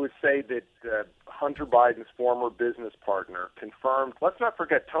 I would say that Hunter Biden's former business partner confirmed, let's not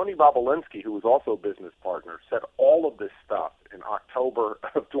forget, Tony Bobolinsky, who was also a business partner, said all of this stuff in October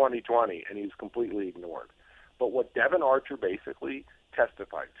of 2020, and he was completely ignored. But what Devon Archer basically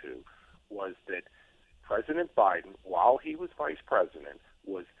testified to was that President Biden, while he was vice president,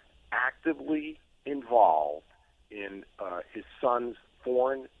 was actively involved in his son's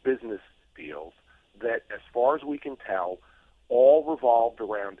foreign business deals that, as far as we can tell, all revolved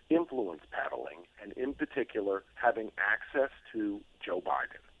around influence peddling, and in particular having access to Joe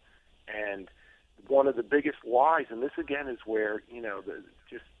Biden. And one of the biggest lies, and this again is where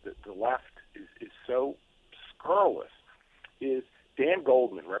the left is so scurrilous, is Dan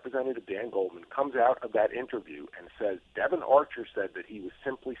Goldman, Representative Dan Goldman, comes out of that interview and says Devon Archer said that he was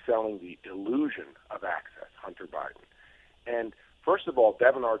simply selling the illusion of access, Hunter Biden. And first of all,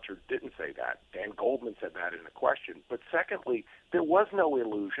 Devon Archer didn't say that. Dan Goldman said that in a question. But secondly, there was no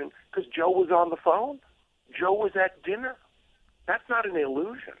illusion because Joe was on the phone. Joe was at dinner. That's not an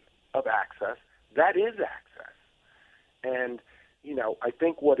illusion of access. That is access. And, I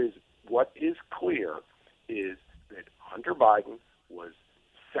think what is clear is that Hunter Biden was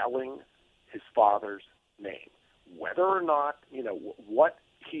selling his father's name. Whether or not, what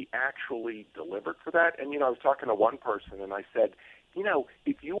he actually delivered for that. And, I was talking to one person and I said,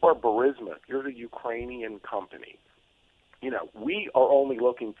 if you are Burisma, if you're the Ukrainian company, we are only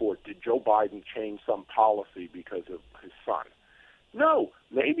looking for, did Joe Biden change some policy because of his son? No,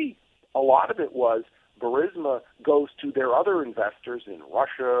 maybe a lot of it was Burisma goes to their other investors in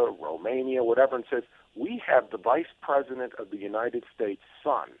Russia, Romania, whatever, and says, we have the Vice President of the United States'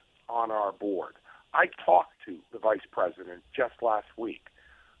 son on our board. I talked to the Vice President just last week.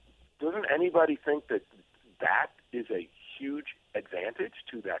 Doesn't anybody think that is a huge advantage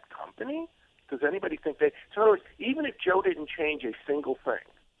to that company? Does anybody think that? So in other words, even if Joe didn't change a single thing,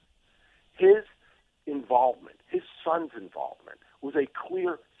 his involvement, his son's involvement, was a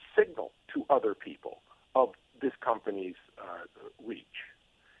clear signal to other people of this company's reach.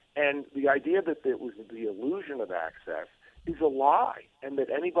 And the idea that it was the illusion of access is a lie, and that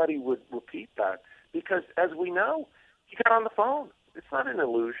anybody would repeat that, because as we know, he got on the phone. It's not an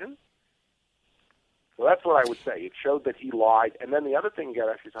illusion. So that's what I would say. It showed that he lied. And then the other thing you got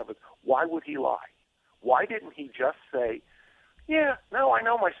to ask yourself is, why would he lie? Why didn't he just say, yeah, no, I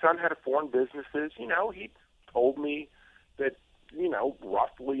know my son had a foreign businesses. He told me that,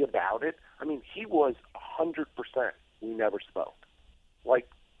 roughly about it. I mean, he was 100%. We never spoke. Like,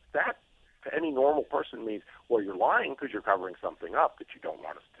 that to any normal person means, well, you're lying because you're covering something up that you don't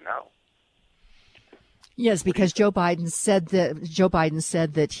want us to know. Yes, because Joe Biden said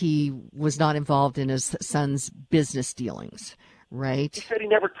that he was not involved in his son's business dealings, Right. He said he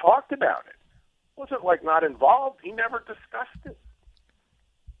never talked about it. It wasn't like not involved. He never discussed it.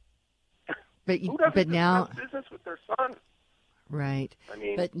 Who doesn't now, discuss business with their son? Right. I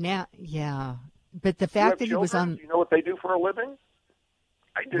mean, but now, yeah. But the fact that he was on. Do you know what they do for a living?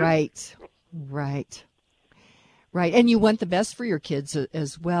 I do. Right. Right. Right. And you want the best for your kids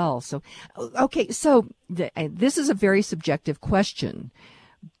as well. So, okay. So this is a very subjective question,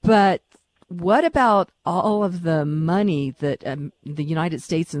 but what about all of the money that the United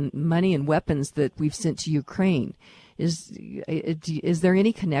States and money and weapons that we've sent to Ukraine? Is there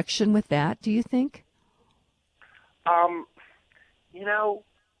any connection with that, do you think? You know,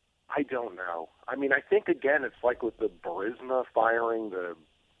 I don't know. I mean, I think, again, it's like with the Burisma firing the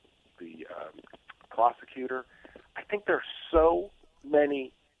prosecutor. I think there's so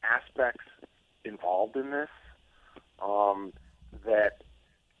many aspects involved in this that,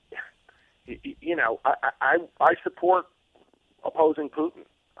 you know, I support opposing Putin.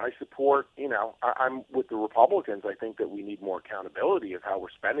 I support, you know, I'm with the Republicans. I think that we need more accountability of how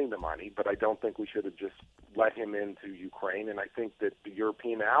we're spending the money, but I don't think we should have just let him into Ukraine, and I think that the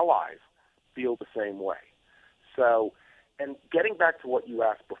European allies feel the same way. So, and getting back to what you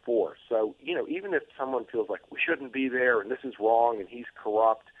asked before, so, you know, even if someone feels like we shouldn't be there and this is wrong and he's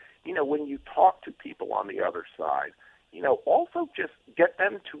corrupt, you know, when you talk to people on the other side, you know, also just get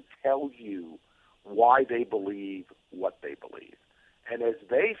them to tell you why they believe what they believe. And as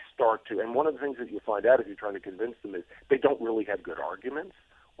they start to, and one of the things that you'll find out if you're trying to convince them is they don't really have good arguments,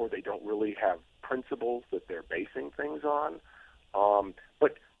 or they don't really have principles that they're basing things on.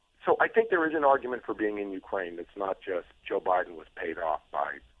 But so I think there is an argument for being in Ukraine. It's not just Joe Biden was paid off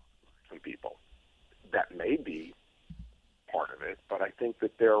by some people. That may be part of it, but I think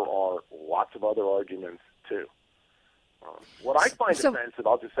that there are lots of other arguments too. What I find offensive,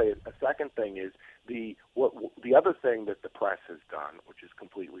 I'll just say a second thing, is the other thing that the press has done, which is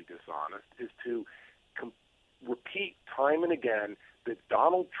completely dishonest, is to repeat time and again that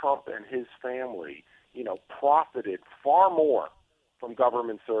Donald Trump and his family, you know, profited far more from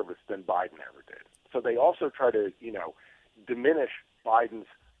government service than Biden ever did. So they also try to, you know, diminish Biden's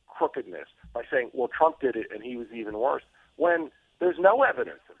crookedness by saying, well, Trump did it and he was even worse, when there's no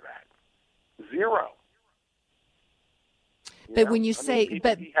evidence of that. Zero. But when you say, he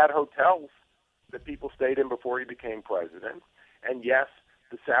had hotels that people stayed in before he became president, and yes,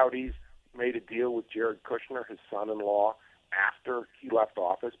 the Saudis made a deal with Jared Kushner, his son-in-law, after he left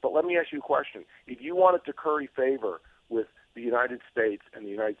office. But let me ask you a question: if you wanted to curry favor with the United States and the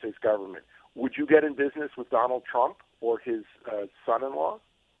United States government, would you get in business with Donald Trump or his son-in-law,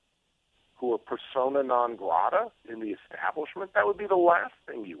 who are persona non grata in the establishment? That would be the last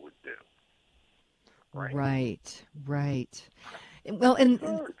thing you would do. Right. Well, and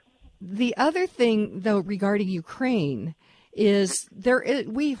the other thing, though, regarding Ukraine is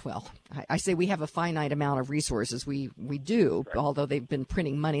I say we have a finite amount of resources. We do, although they've been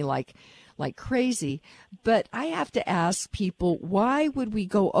printing money like crazy. But I have to ask people, why would we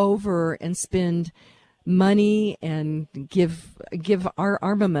go over and spend money and give our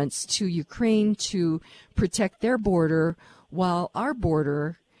armaments to Ukraine to protect their border while our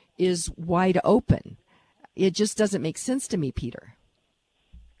border is wide open? It just doesn't make sense to me, Peder.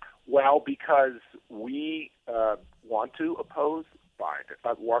 Well, because we want to oppose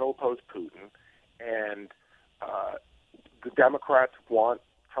Biden, want to oppose Putin, and the Democrats want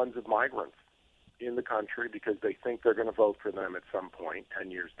tons of migrants in the country because they think they're going to vote for them at some point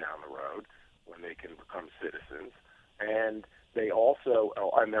 10 years down the road when they can become citizens. And they also,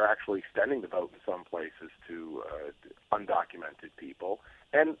 and they're actually extending the vote in some places to undocumented people.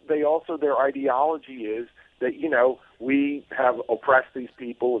 And they also, their ideology is that, you know, we have oppressed these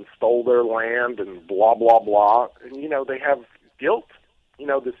people and stole their land and blah, blah, blah. And, you know, they have guilt, you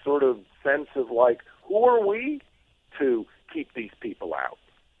know, this sort of sense of like, who are we to keep these people out?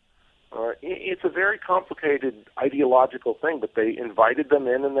 It's a very complicated ideological thing, but they invited them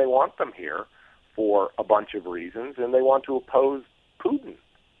in and they want them here for a bunch of reasons, and they want to oppose Putin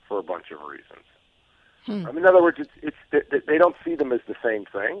for a bunch of reasons. I mean, in other words, it's they don't see them as the same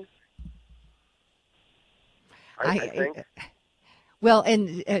thing. I think. Well,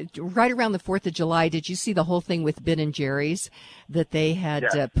 and right around the 4th of July, did you see the whole thing with Ben and Jerry's that they had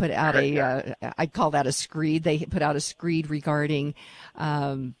put out I'd call that a screed. They put out a screed regarding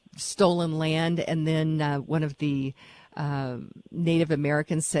stolen land, and then one of the Native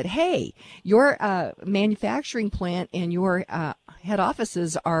Americans said, hey, your manufacturing plant and your head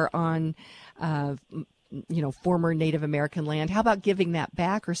offices are on former Native American land. How about giving that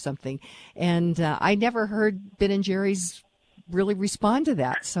back or something? And I never heard Ben and Jerry's really respond to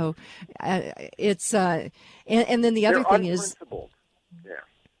that. So it's and then the other thing is,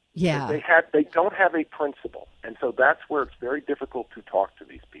 they don't have a principle, and so that's where it's very difficult to talk to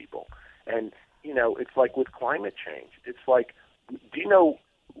these people. And it's like with climate change. It's like, do you know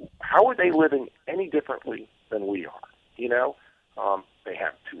how are they living any differently than we are? They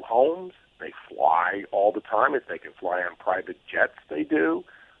have 2 homes. They fly all the time. If they can fly on private jets, they do.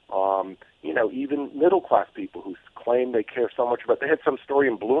 Even middle-class people who claim they care so much about. They had some story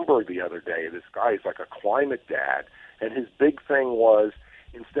in Bloomberg the other day. This guy is like a climate dad, and his big thing was,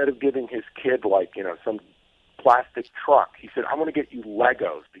 instead of giving his kid some plastic truck, he said, "I'm going to get you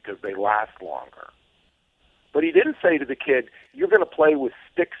Legos because they last longer." But he didn't say to the kid, "You're going to play with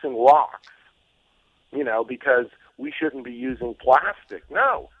sticks and rocks, because we shouldn't be using plastic."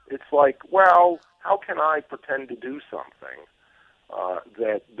 No, it's like, well, how can I pretend to do something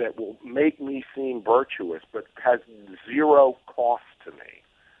that will make me seem virtuous but has zero cost to me?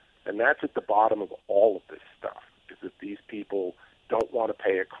 And that's at the bottom of all of this stuff, is that these people don't want to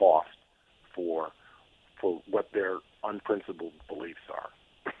pay a cost for what their unprincipled beliefs are.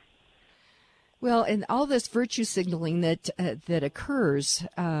 Well, and all this virtue signaling that occurs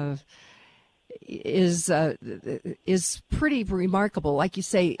is pretty remarkable. Like you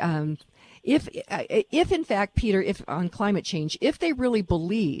say, if in fact, Peter, if on climate change, if they really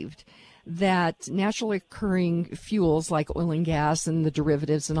believed that naturally occurring fuels like oil and gas and the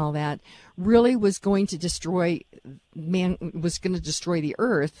derivatives and all that really was going to destroy the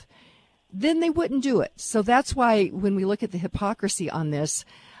earth, then they wouldn't do it. So that's why when we look at the hypocrisy on this,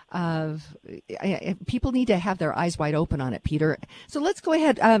 people need to have their eyes wide open on it, Peter. So let's go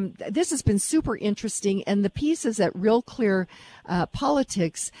ahead. This has been super interesting, and the piece is at Real Clear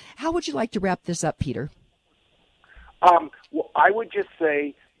Politics. How would you like to wrap this up, Peter? Well, I would just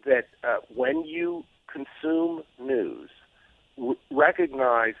say that when you consume news,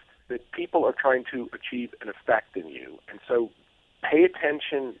 recognize that people are trying to achieve an effect in you. And so pay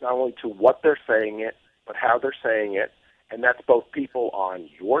attention not only to what they're saying it, but how they're saying it. And that's both people on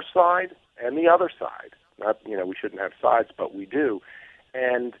your side and the other side. Not, we shouldn't have sides, but we do.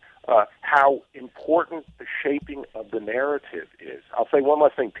 And how important the shaping of the narrative is. I'll say one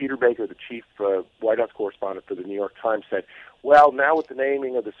last thing. Peter Baker, the chief White House correspondent for the New York Times, said, well, now with the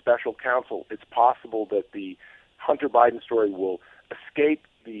naming of the special counsel, it's possible that the Hunter Biden story will escape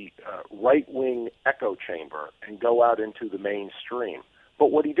the right-wing echo chamber and go out into the mainstream.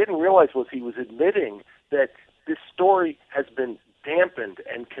 But what he didn't realize was he was admitting that this story has been dampened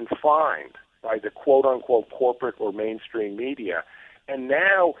and confined by the quote-unquote corporate or mainstream media, and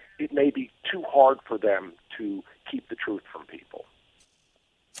now it may be too hard for them to keep the truth from people.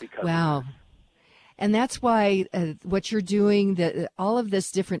 Wow. And that's why what you're doing, all of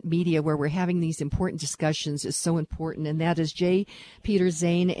this different media where we're having these important discussions is so important. And that is Peder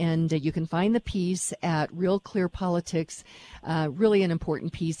Zane. And you can find the piece at Real Clear Politics, really an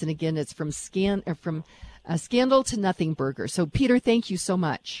important piece. And again, it's from Scandal to Nothing Burger. So, Peter, thank you so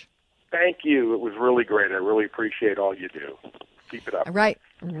much. Thank you. It was really great. I really appreciate all you do. Keep it up.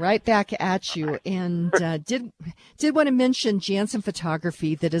 Right back at you. And did want to mention Jansen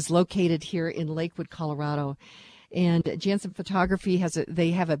Photography that is located here in Lakewood, Colorado. And Jansen Photography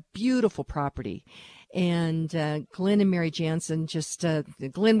they have a beautiful property. And Glenn and Mary Jansen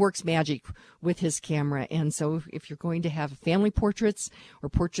Glenn works magic with his camera. And so if you're going to have family portraits or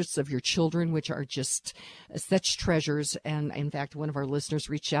portraits of your children, which are just such treasures. And in fact, one of our listeners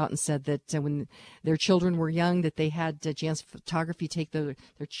reached out and said that when their children were young, that they had Jansen Photography take their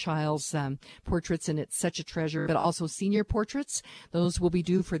child's portraits. And it's such a treasure, but also senior portraits. Those will be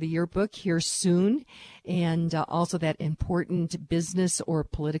due for the yearbook here soon. And also that important business or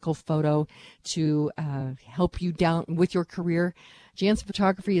political photo to help you down with your career. Jansen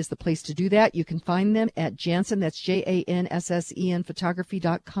Photography is the place to do that. You can find them at Jansen, that's JANSSEN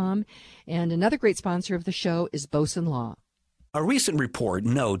photography.com. And another great sponsor of the show is Boson Law. A recent report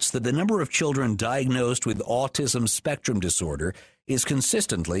notes that the number of children diagnosed with autism spectrum disorder is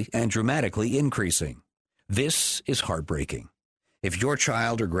consistently and dramatically increasing. This is heartbreaking. If your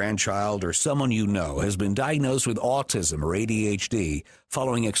child or grandchild or someone you know has been diagnosed with autism or ADHD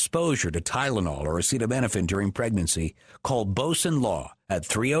following exposure to Tylenol or acetaminophen during pregnancy, call Boson Law at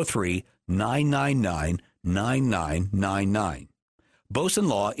 303-999-9999. Boson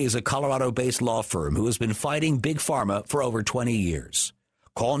Law is a Colorado-based law firm who has been fighting Big Pharma for over 20 years.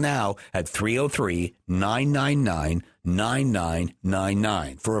 Call now at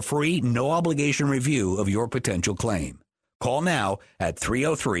 303-999-9999 for a free, no-obligation review of your potential claim. Call now at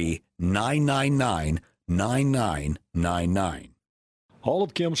 303-999-9999. All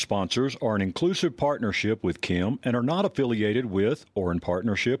of Kim's sponsors are an inclusive partnership with Kim and are not affiliated with or in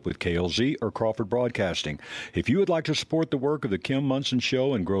partnership with KLZ or Crawford Broadcasting. If you would like to support the work of the Kim Munson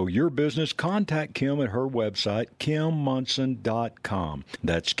Show and grow your business, contact Kim at her website, kimmunson.com.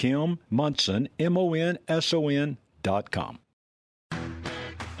 That's Kim Munson, MONSON.com.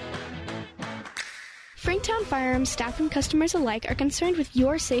 Franktown Firearms staff and customers alike are concerned with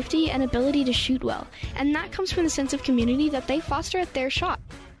your safety and ability to shoot well, and that comes from the sense of community that they foster at their shop.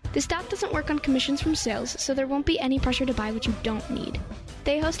 The staff doesn't work on commissions from sales, so there won't be any pressure to buy what you don't need.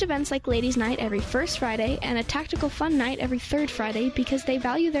 They host events like Ladies' Night every first Friday and a Tactical Fun Night every third Friday because they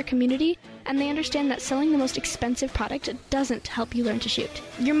value their community and they understand that selling the most expensive product doesn't help you learn to shoot.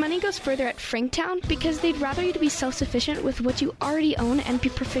 Your money goes further at Franktown because they'd rather you to be self-sufficient with what you already own and be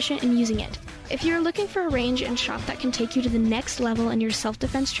proficient in using it. If you're looking for a range and shop that can take you to the next level in your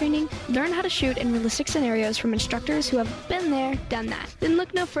self-defense training, learn how to shoot in realistic scenarios from instructors who have been there, done that. Then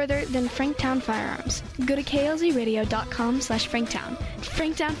look no further than Franktown Firearms. Go to klzradio.com/Franktown.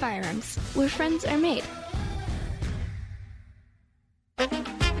 Franktown Firearms, where friends are made.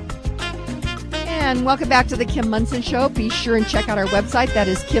 And welcome back to the Kim Munson Show. Be sure and check out our website. That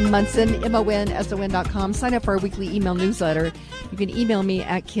is Kim Munson, MONSON.com. Sign up for our weekly email newsletter. You can email me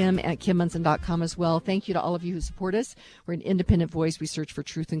at kim@kimmunson.com as well. Thank you to all of you who support us. We're an independent voice. We search for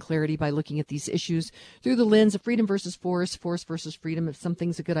truth and clarity by looking at these issues through the lens of freedom versus force versus freedom. If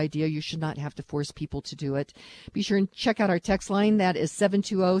something's a good idea, you should not have to force people to do it. Be sure and check out our text line. That is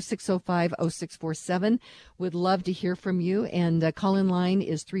 720-605-0647. Would love to hear from you. And call-in line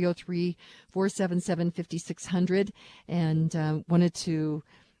is 303-477-5600. And wanted to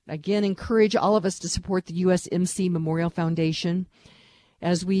again encourage all of us to support the USMC Memorial Foundation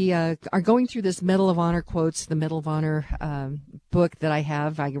as we are going through this Medal of Honor quotes, the Medal of Honor book that I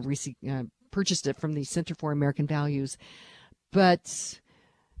have. I purchased it from the Center for American Values. But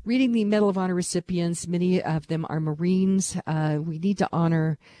reading the Medal of Honor recipients, many of them are Marines. We need to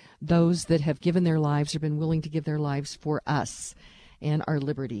honor those that have given their lives or been willing to give their lives for us and our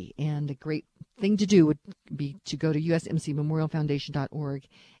liberty. And a great thing to do would be to go to usmcmemorialfoundation.org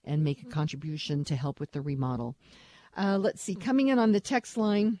and make a contribution to help with the remodel. Let's see, coming in on the text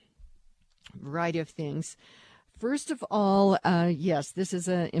line, a variety of things. First of all, yes, this is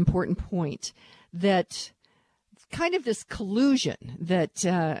an important point, that kind of this collusion that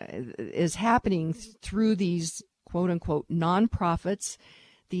is happening through these quote-unquote nonprofits,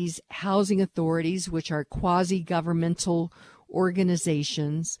 these housing authorities, which are quasi-governmental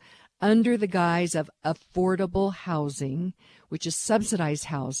organizations under the guise of affordable housing, which is subsidized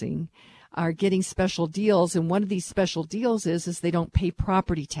housing, are getting special deals. And one of these special deals is they don't pay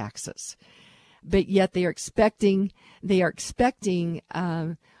property taxes, but yet they are expecting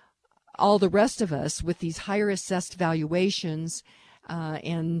all the rest of us with these higher assessed valuations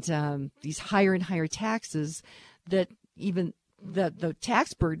and these higher and higher taxes, that even the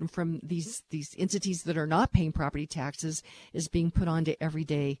tax burden from these entities that are not paying property taxes is being put on to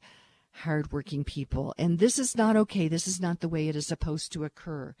everyday hardworking people. And this is not okay. This is not the way it is supposed to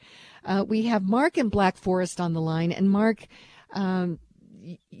occur. We have Mark in Black Forest on the line. And Mark,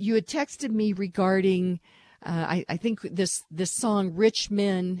 you had texted me regarding, I think this song, Rich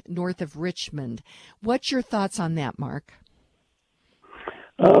Men North of Richmond. What's your thoughts on that, Mark?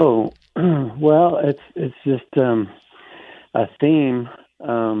 Oh, well, it's just a theme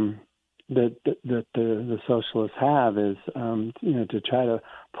that the socialists have is, to try to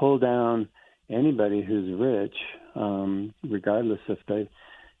pull down anybody who's rich, regardless if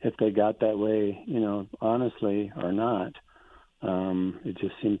they got that way, honestly or not. It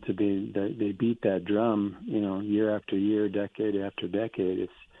just seems to be that they beat that drum, year after year, decade after decade.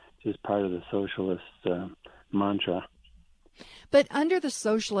 It's just part of the socialist mantra. But under the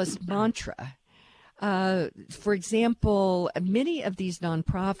socialist mantra, for example, many of these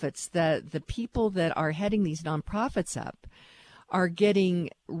nonprofits, the people that are heading these nonprofits up are getting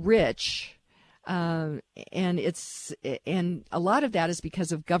rich, and a lot of that is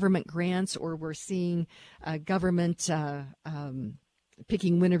because of government grants, or we're seeing government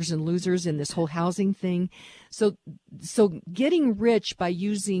picking winners and losers in this whole housing thing. So getting rich by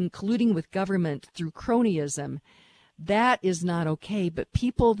colluding with government through cronyism, that is not okay. But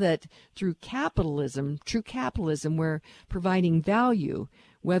people that through capitalism, true capitalism, we're providing value,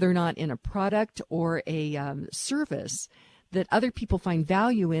 whether or not in a product or a service that other people find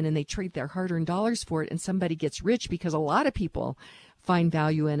value in, and they trade their hard-earned dollars for it, and somebody gets rich because a lot of people find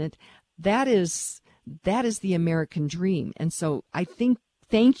value in it, that is the American dream. And so I think,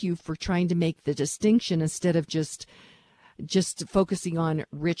 thank you for trying to make the distinction instead of just focusing on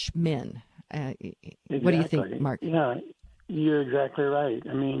rich men. Exactly. What do you think, Mark? Yeah, You're exactly right.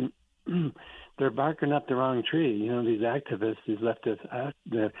 I mean, they're barking up the wrong tree. You know, these activists, these leftists,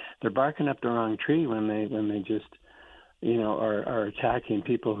 they're barking up the wrong tree when they just, you know, are attacking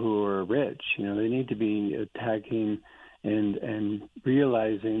people who are rich. You know, they need to be attacking and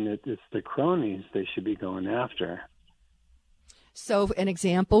realizing that it's the cronies they should be going after. So an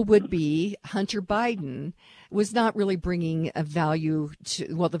example would be Hunter Biden was not really bringing a value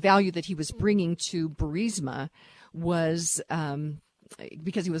to, well, the value that he was bringing to Burisma was,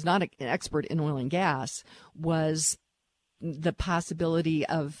 because he was not an expert in oil and gas, was the possibility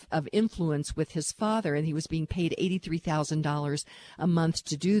of influence with his father, and he was being paid $83,000 a month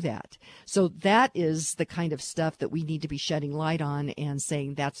to do that. So that is the kind of stuff that we need to be shedding light on and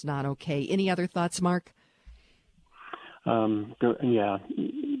saying that's not okay. Any other thoughts, Mark? Yeah,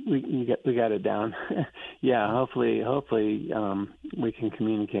 we got it down. Yeah, hopefully, we can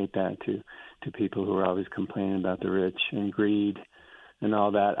communicate that to people who are always complaining about the rich and greed and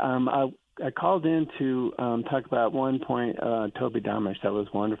all that. I called in to talk about one point, Toby Damisch. That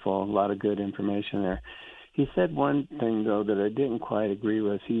was wonderful. A lot of good information there. He said one thing, though, that I didn't quite agree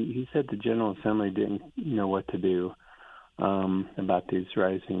with. He said the General Assembly didn't know what to do about these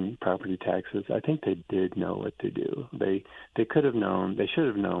rising property taxes. I think they did know what to do. They could have known. They should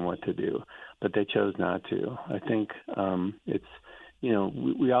have known what to do, but they chose not to. I think it's, you know,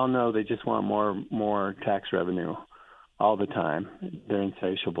 we all know they just want more tax revenue all the time. They're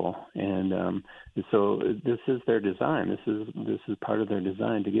insatiable, and so this is their design. This is part of their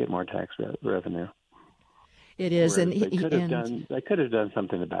design to get more tax revenue. It is, and they could have done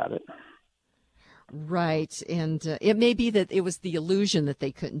something about it. Right, and it may be that it was the illusion that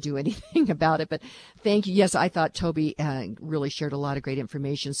they couldn't do anything about it, but thank you. Yes, I thought Toby really shared a lot of great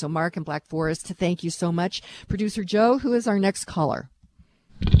information. So Mark and Black Forest, thank you so much. Producer Joe, who is our next caller?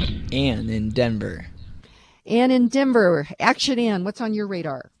 Ann in Denver. Ann in Denver. Action, Ann. What's on your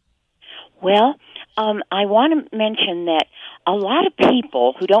radar? Well, I want to mention that a lot of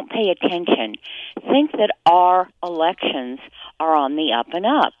people who don't pay attention think that our elections are on the up and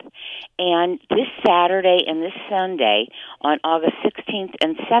up. And this Saturday and this Sunday on August 16th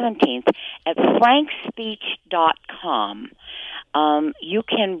and 17th at frankspeech.com, you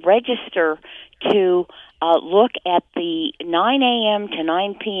can register to look at the 9 a.m. to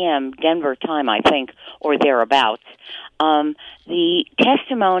 9 p.m. Denver time, I think, or thereabouts, the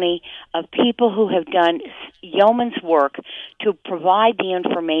testimony of people who have done yeoman's work to provide the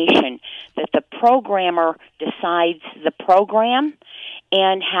information that the programmer decides the program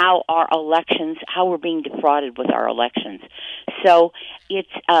and how our elections, how we're being defrauded with our elections. So it's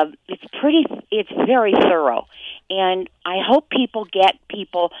very thorough. And I hope people get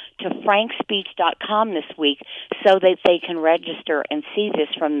people to frankspeech.com this week so that they can register and see this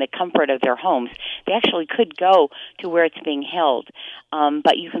from the comfort of their homes. They actually could go to where it's being held,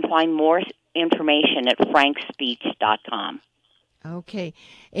 but you can find more information at frankspeech.com. Okay.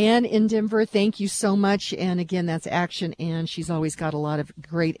 Ann in Denver, thank you so much. And again, that's Action Ann. She's always got a lot of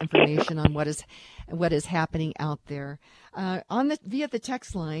great information on what is happening out there. Via the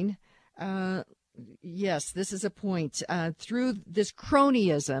text line, yes, this is a point. Through this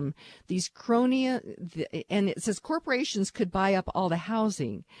cronyism, and it says corporations could buy up all the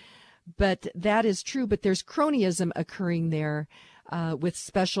housing, but that is true. But there's cronyism occurring there with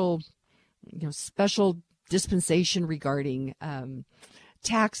special dispensation regarding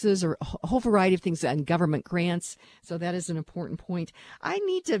taxes or a whole variety of things and government grants. So that is an important point. I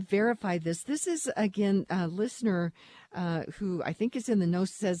need to verify this. This is, again, a listener who I think is in the know,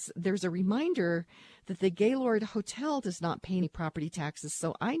 says there's a reminder that the Gaylord Hotel does not pay any property taxes.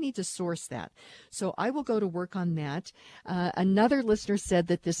 So I need to source that. So I will go to work on that. Another listener said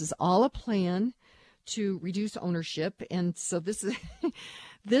that this is all a plan to reduce ownership. And so this is...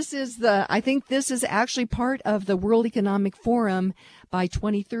 I think this is actually part of the World Economic Forum. By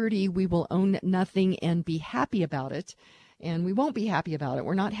 2030, we will own nothing and be happy about it. And we won't be happy about it.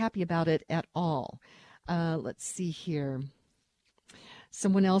 We're not happy about it at all. Let's see here.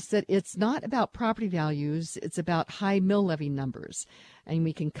 Someone else said it's not about property values. It's about high mill levy numbers. And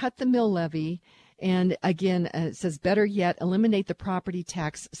we can cut the mill levy. And again, it says, better yet, eliminate the property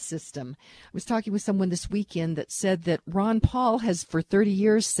tax system. I was talking with someone this weekend that said that Ron Paul has for 30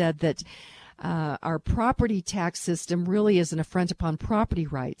 years said that our property tax system really is an affront upon property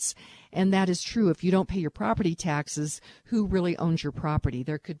rights. And that is true. If you don't pay your property taxes, who really owns your property?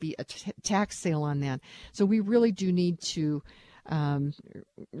 There could be a tax sale on that. So we really do need to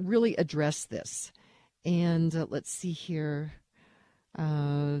really address this. And let's see here.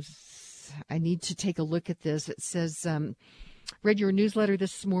 I need to take a look at this. It says, read your newsletter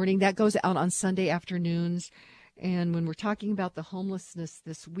this morning. That goes out on Sunday afternoons. And when we're talking about the homelessness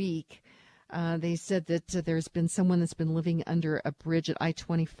this week, they said that there's been someone that's been living under a bridge at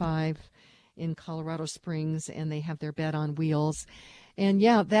I-25 in Colorado Springs, and they have their bed on wheels. And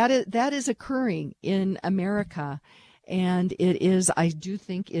yeah, that is occurring in America. And I do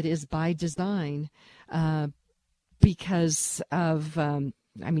think it is by design, because of,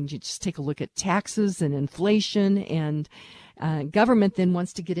 you just take a look at taxes and inflation, and government then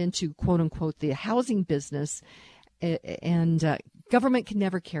wants to get into, quote unquote, the housing business. And government can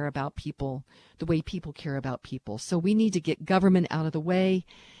never care about people the way people care about people. So we need to get government out of the way,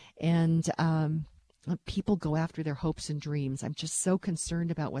 and people go after their hopes and dreams. I'm just so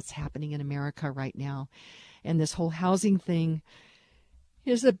concerned about what's happening in America right now. And this whole housing thing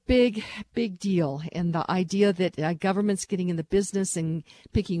is a big, big deal. And the idea that government's getting in the business and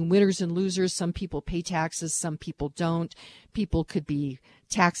picking winners and losers. Some people pay taxes, some people don't. People could be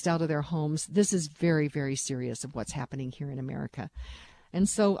taxed out of their homes. This is very, very serious of what's happening here in America. And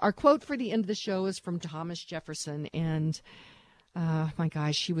so our quote for the end of the show is from Thomas Jefferson. And my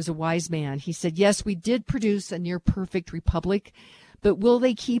gosh, he was a wise man. He said, yes, we did produce a near perfect republic, but will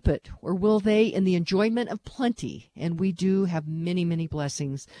they keep it, or will they, in the enjoyment of plenty, and we do have many, many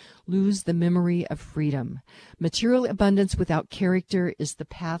blessings, lose the memory of freedom? Material abundance without character is the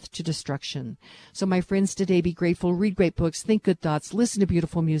path to destruction. So my friends, today be grateful, read great books, think good thoughts, listen to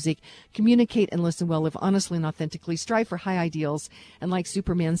beautiful music, communicate and listen well, live honestly and authentically, strive for high ideals, and like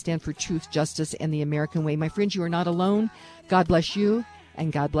Superman, stand for truth, justice, and the American way. My friends, you are not alone. God bless you,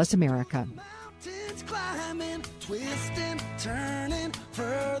 and God bless America. Climbing, twisting, turning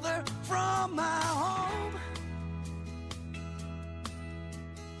further from my home.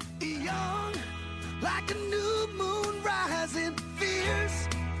 Young, like a new moon rising, fierce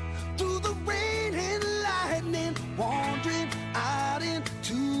through the rain and lightning, wandering out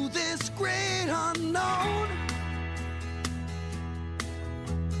into this great unknown.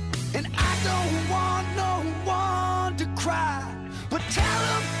 And I don't want no one to cry, but tell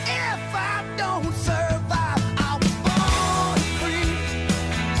them if I don't survive, I was born free.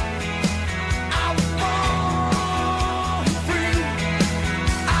 I was born free.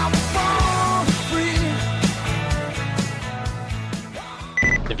 I was born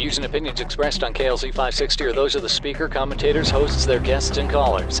free. The views and opinions expressed on KLZ 560 are those of the speaker, commentators, hosts, their guests, and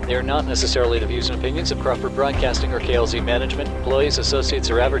callers. They are not necessarily the views and opinions of Crawford Broadcasting or KLZ management, employees, associates,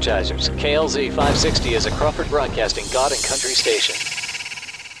 or advertisers. KLZ 560 is a Crawford Broadcasting God and Country station.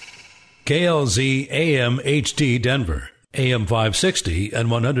 KLZ AM HD Denver, AM 560 and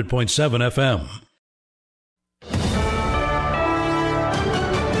 100.7 FM.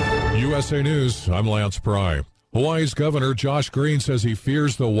 USA News, I'm Lance Pry. Hawaii's Governor Josh Green says he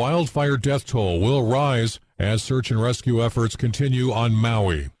fears the wildfire death toll will rise as search and rescue efforts continue on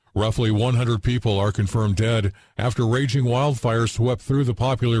Maui. Roughly 100 people are confirmed dead after raging wildfires swept through the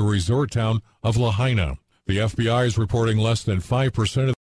popular resort town of Lahaina. The FBI is reporting less than 5% of